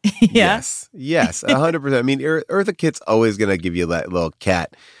 Yeah? Yes, 100%. I mean, Eartha Kitt's always going to give you that little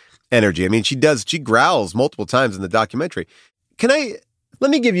cat energy. I mean, she growls multiple times in the documentary.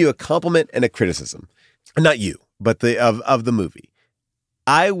 Let me give you a compliment and a criticism. Not you, but of the movie.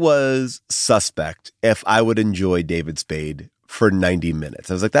 I was suspect if I would enjoy David Spade for 90 minutes.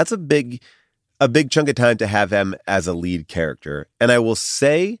 I was like, that's a big chunk of time to have him as a lead character. And I will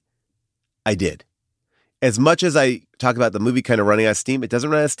say I did. As much as I talk about the movie kind of running out of steam, it doesn't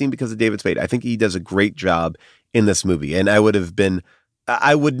run out of steam because of David Spade. I think he does a great job in this movie. And I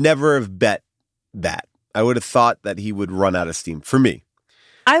would never have bet that. I would have thought that he would run out of steam for me.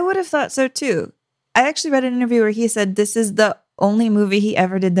 I would have thought so too. I actually read an interview where he said this is the only movie he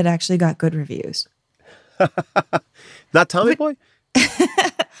ever did that actually got good reviews. Not Tommy Boy?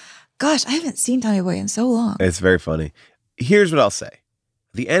 Gosh, I haven't seen Tommy Boy in so long. It's very funny. Here's what I'll say.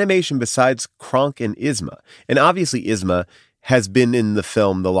 The animation besides Kronk and Yzma, and obviously Yzma has been in the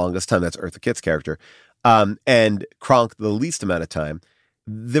film the longest time. That's Eartha Kitt's character. And Kronk the least amount of time.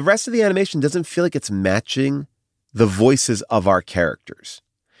 The rest of the animation doesn't feel like it's matching the voices of our characters.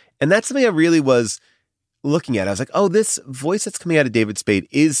 And that's something I really was looking at. I was like, oh, this voice that's coming out of David Spade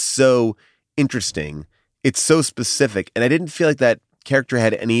is so interesting. It's so specific. And I didn't feel like that character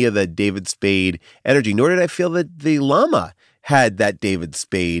had any of the David Spade energy, nor did I feel that the llama had that David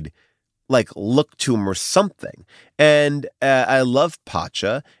Spade like look to him or something. And I love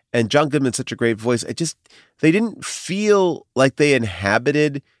Pacha, and John Goodman's such a great voice. They didn't feel like they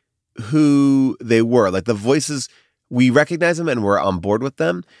inhabited who they were. Like the voices, we recognize them and we're on board with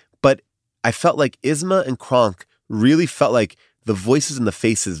them. But I felt like Yzma and Kronk really felt like the voices and the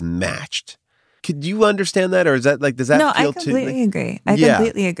faces matched. Could you understand that? Or is that like, does that feel too? No, I completely agree. I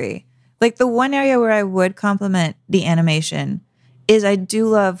completely agree. Like the one area where I would compliment the animation is I do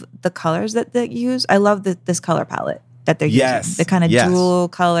love the colors that they use. I love this color palette that they're using. The kind of dual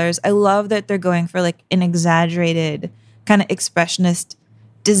colors. I love that they're going for like an exaggerated kind of expressionist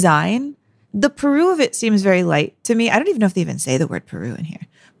design. The Peru of it seems very light to me. I don't even know if they even say the word Peru in here.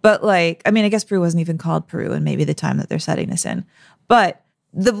 But like, I mean, I guess Peru wasn't even called Peru and maybe the time that they're setting this in. But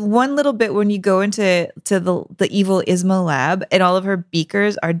the one little bit when you go into the evil Yzma lab and all of her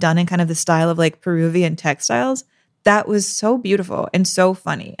beakers are done in kind of the style of like Peruvian textiles, that was so beautiful and so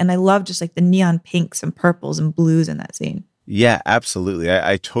funny. And I love just like the neon pinks and purples and blues in that scene. Yeah, absolutely.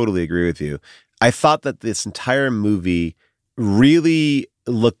 I totally agree with you. I thought that this entire movie really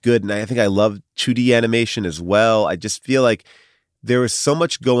looked good. And I think I loved 2D animation as well. I just feel like there was so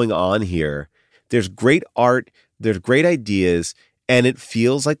much going on here. There's great art. There's great ideas. And it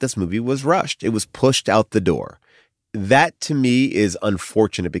feels like this movie was rushed. It was pushed out the door. That to me is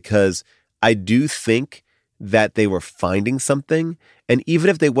unfortunate because I do think that they were finding something. And even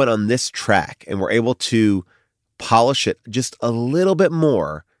if they went on this track and were able to polish it just a little bit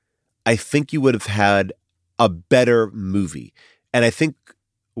more, I think you would have had a better movie. And I think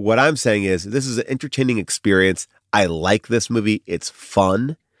what I'm saying is this is an entertaining experience. I like this movie. It's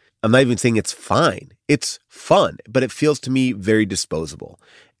fun. I'm not even saying it's fine. It's fun, but it feels to me very disposable.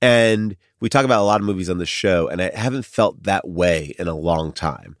 And we talk about a lot of movies on this show, and I haven't felt that way in a long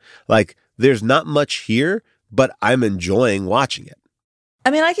time. Like, there's not much here, but I'm enjoying watching it. I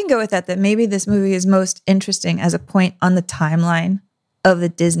mean, I can go with that maybe this movie is most interesting as a point on the timeline of the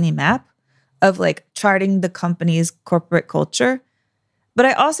Disney map of like charting the company's corporate culture. But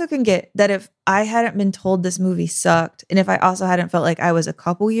I also can get that if I hadn't been told this movie sucked, and if I also hadn't felt like I was a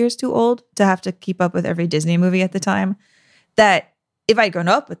couple years too old to have to keep up with every Disney movie at the time, that if I'd grown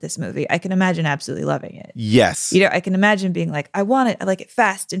up with this movie, I can imagine absolutely loving it. Yes. You know, I can imagine being like, I want it. I like it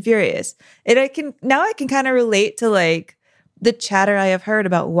fast and furious. And I can kind of relate to like the chatter I have heard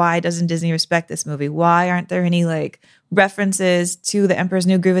about why doesn't Disney respect this movie? Why aren't there any like references to the Emperor's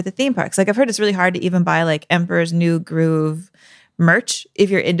New Groove at the theme parks? Like I've heard it's really hard to even buy like Emperor's New Groove merch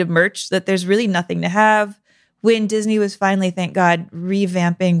if you're into merch, that there's really nothing to have. When Disney was finally, thank God,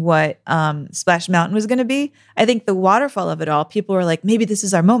 revamping what Splash Mountain was going to be, I think the waterfall of it all, people were like, maybe this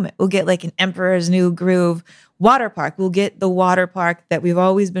is our moment. We'll get like an Emperor's New Groove water park. We'll get the water park that we've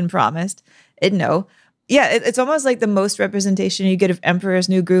always been promised. And no. Yeah, it's almost like the most representation you get of Emperor's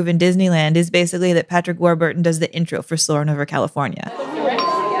New Groove in Disneyland is basically that Patrick Warburton does the intro for Soarin' Over California.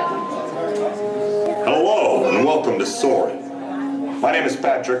 Hello, and welcome to Soarin'. My name is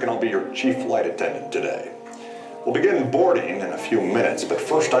Patrick, and I'll be your chief flight attendant today. We'll begin boarding in a few minutes, but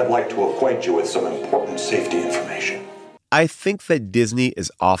first I'd like to acquaint you with some important safety information. I think that Disney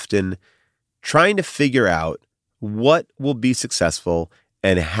is often trying to figure out what will be successful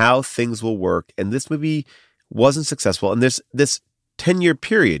and how things will work. And this movie wasn't successful. And this 10-year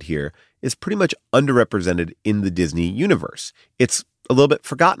period here is pretty much underrepresented in the Disney universe. It's a little bit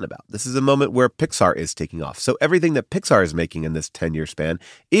forgotten about. This is a moment where Pixar is taking off. So everything that Pixar is making in this 10-year span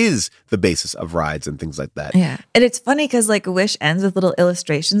is the basis of rides and things like that. Yeah. And it's funny because like Wish ends with little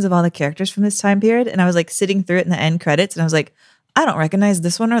illustrations of all the characters from this time period. And I was like sitting through it in the end credits and I was like, I don't recognize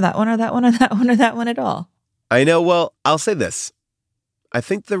this one or that one or that one or that one or that one at all. I know. Well, I'll say this. I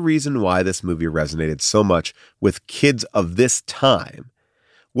think the reason why this movie resonated so much with kids of this time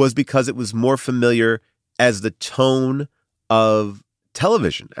was because it was more familiar as the tone of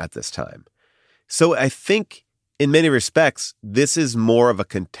television at this time. So I think in many respects, this is more of a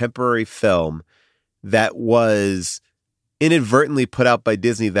contemporary film that was inadvertently put out by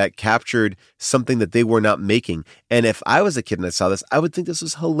Disney that captured something that they were not making. And if I was a kid and I saw this, I would think this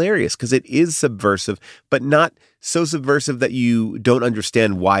was hilarious because it is subversive, but not so subversive that you don't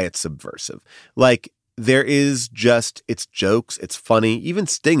understand why it's subversive. Like there is just, it's jokes, it's funny. Even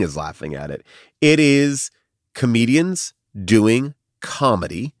Sting is laughing at it. It is comedians doing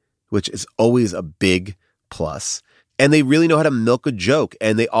comedy, which is always a big plus. And they really know how to milk a joke.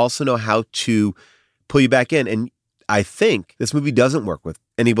 And they also know how to pull you back in. And I think this movie doesn't work with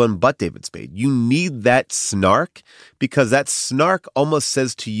anyone but David Spade. You need that snark because that snark almost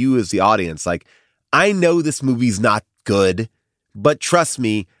says to you as the audience, like, I know this movie's not good, but trust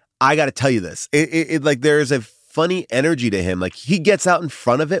me, I got to tell you this. It like there's a funny energy to him. Like he gets out in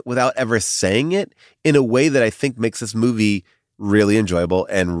front of it without ever saying it in a way that I think makes this movie really enjoyable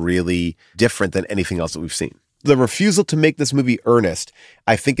and really different than anything else that we've seen. The refusal to make this movie earnest,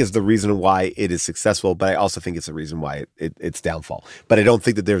 I think, is the reason why it is successful, but I also think it's the reason why it's downfall. But I don't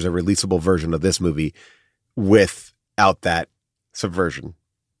think that there's a releasable version of this movie without that subversion.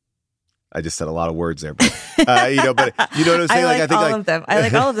 I just said a lot of words there, but but you know what I'm saying? I think all of them. I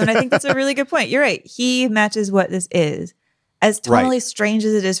like all of them. And I think that's a really good point. You're right. He matches what this is. As totally strange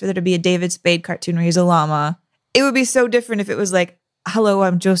as it is for there to be a David Spade cartoon where he's a llama, it would be so different if it was like, hello,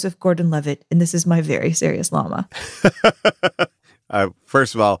 I'm Joseph Gordon-Levitt, and this is my very serious llama.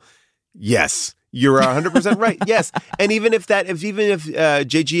 First of all, yes, you're 100% right. Yes. And even if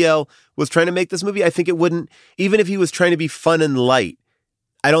JGL was trying to make this movie, I think it wouldn't, even if he was trying to be fun and light,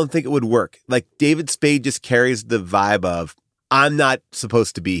 I don't think it would work. Like David Spade just carries the vibe of, I'm not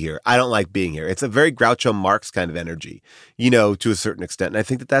supposed to be here. I don't like being here. It's a very Groucho Marx kind of energy, to a certain extent. And I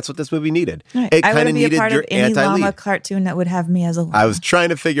think that that's what this movie needed. Right. It I kind of needed needed part your of any anti-lead. llama cartoon that would have me as a llama. I was trying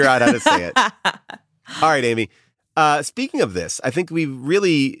to figure out how to say it. All right, Amy. Speaking of this, I think we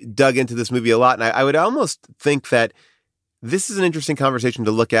really dug into this movie a lot. And I would almost think that this is an interesting conversation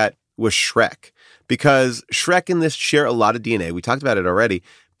to look at with Shrek. Because Shrek and this share a lot of DNA. We talked about it already.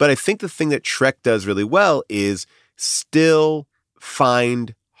 But I think the thing that Shrek does really well is still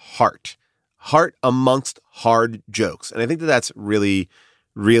find heart amongst hard jokes. And I think that that's really,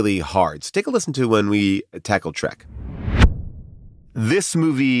 really hard. So take a listen to when we tackled Shrek. This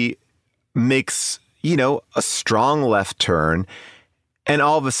movie makes, a strong left turn and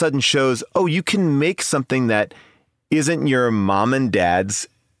all of a sudden shows, you can make something that isn't your mom and dad's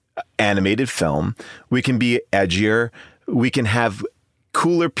animated film. We can be edgier. We can have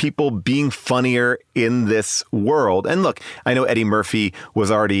cooler people being funnier in this world. And look, I know Eddie Murphy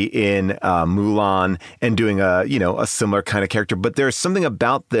was already in Mulan and doing a similar kind of character, but there's something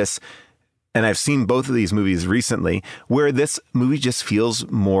about this, and I've seen both of these movies recently, where this movie just feels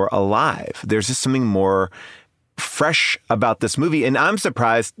more alive. There's just something more fresh about this movie. And I'm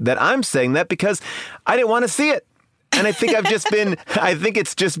surprised that I'm saying that because I didn't want to see it. And I think I've been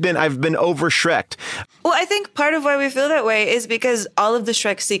over Shrek'd. Well, I think part of why we feel that way is because all of the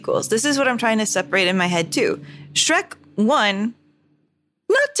Shrek sequels, this is what I'm trying to separate in my head too. Shrek 1,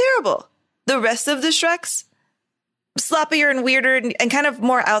 not terrible. The rest of the Shreks, sloppier and weirder and kind of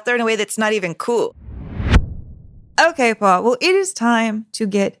more out there in a way that's not even cool. Okay, Paul, well, it is time to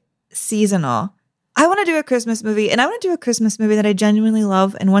get seasonal. I want to do a Christmas movie, and I want to do a Christmas movie that I genuinely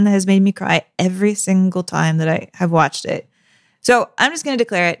love and one that has made me cry every single time that I have watched it. So I'm just going to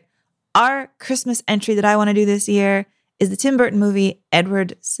declare it. Our Christmas entry that I want to do this year is the Tim Burton movie,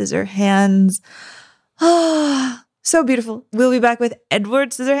 Edward Scissorhands. Ah, so beautiful. We'll be back with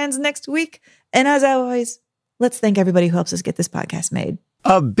Edward Scissorhands next week. And as always, let's thank everybody who helps us get this podcast made.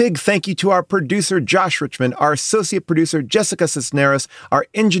 A big thank you to our producer, Josh Richmond, our associate producer, Jessica Cisneros, our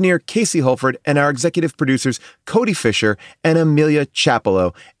engineer, Casey Holford, and our executive producers, Cody Fisher and Amelia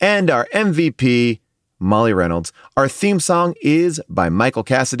Chapello, and our MVP, Molly Reynolds. Our theme song is by Michael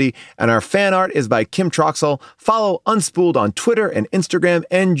Cassidy, and our fan art is by Kim Troxel. Follow Unspooled on Twitter and Instagram,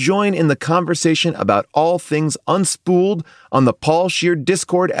 and join in the conversation about all things Unspooled on the Paul Scheer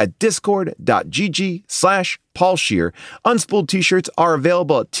Discord at discord.gg/Paul Scheer. Unspooled t-shirts are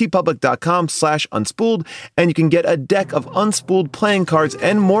available at tpublic.com/unspooled, and you can get a deck of Unspooled playing cards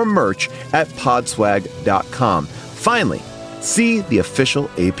and more merch at podswag.com. Finally, see the official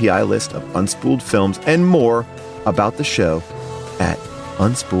API list of Unspooled films and more about the show at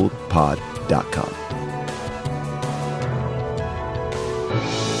unspooledpod.com.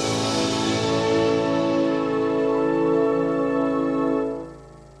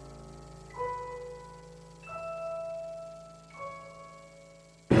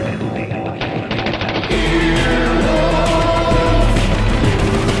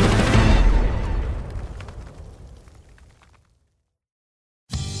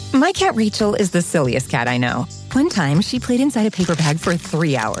 My cat Rachel is the silliest cat I know. One time, she played inside a paper bag for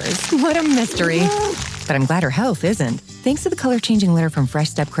 3 hours. What a mystery. But I'm glad her health isn't, thanks to the color-changing litter from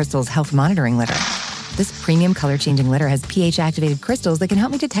Fresh Step Crystal's Health Monitoring Litter. This premium color-changing litter has pH-activated crystals that can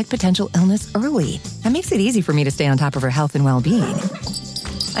help me detect potential illness early. That makes it easy for me to stay on top of her health and well-being.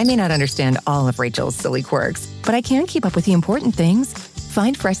 I may not understand all of Rachel's silly quirks, but I can keep up with the important things.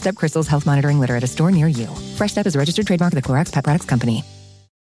 Find Fresh Step Crystal's Health Monitoring Litter at a store near you. Fresh Step is a registered trademark of the Clorox Pet Products Company.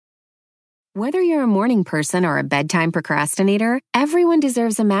 Whether you're a morning person or a bedtime procrastinator, everyone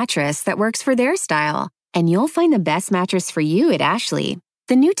deserves a mattress that works for their style. And you'll find the best mattress for you at Ashley.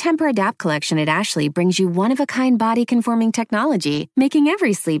 The new Tempur-Adapt collection at Ashley brings you one-of-a-kind body-conforming technology, making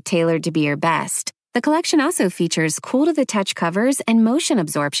every sleep tailored to be your best. The collection also features cool-to-the-touch covers and motion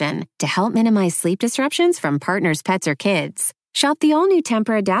absorption to help minimize sleep disruptions from partners, pets, or kids. Shop the all-new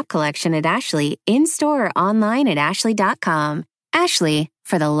Tempur-Adapt collection at Ashley, in-store or online at ashley.com. Ashley,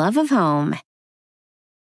 for the love of home.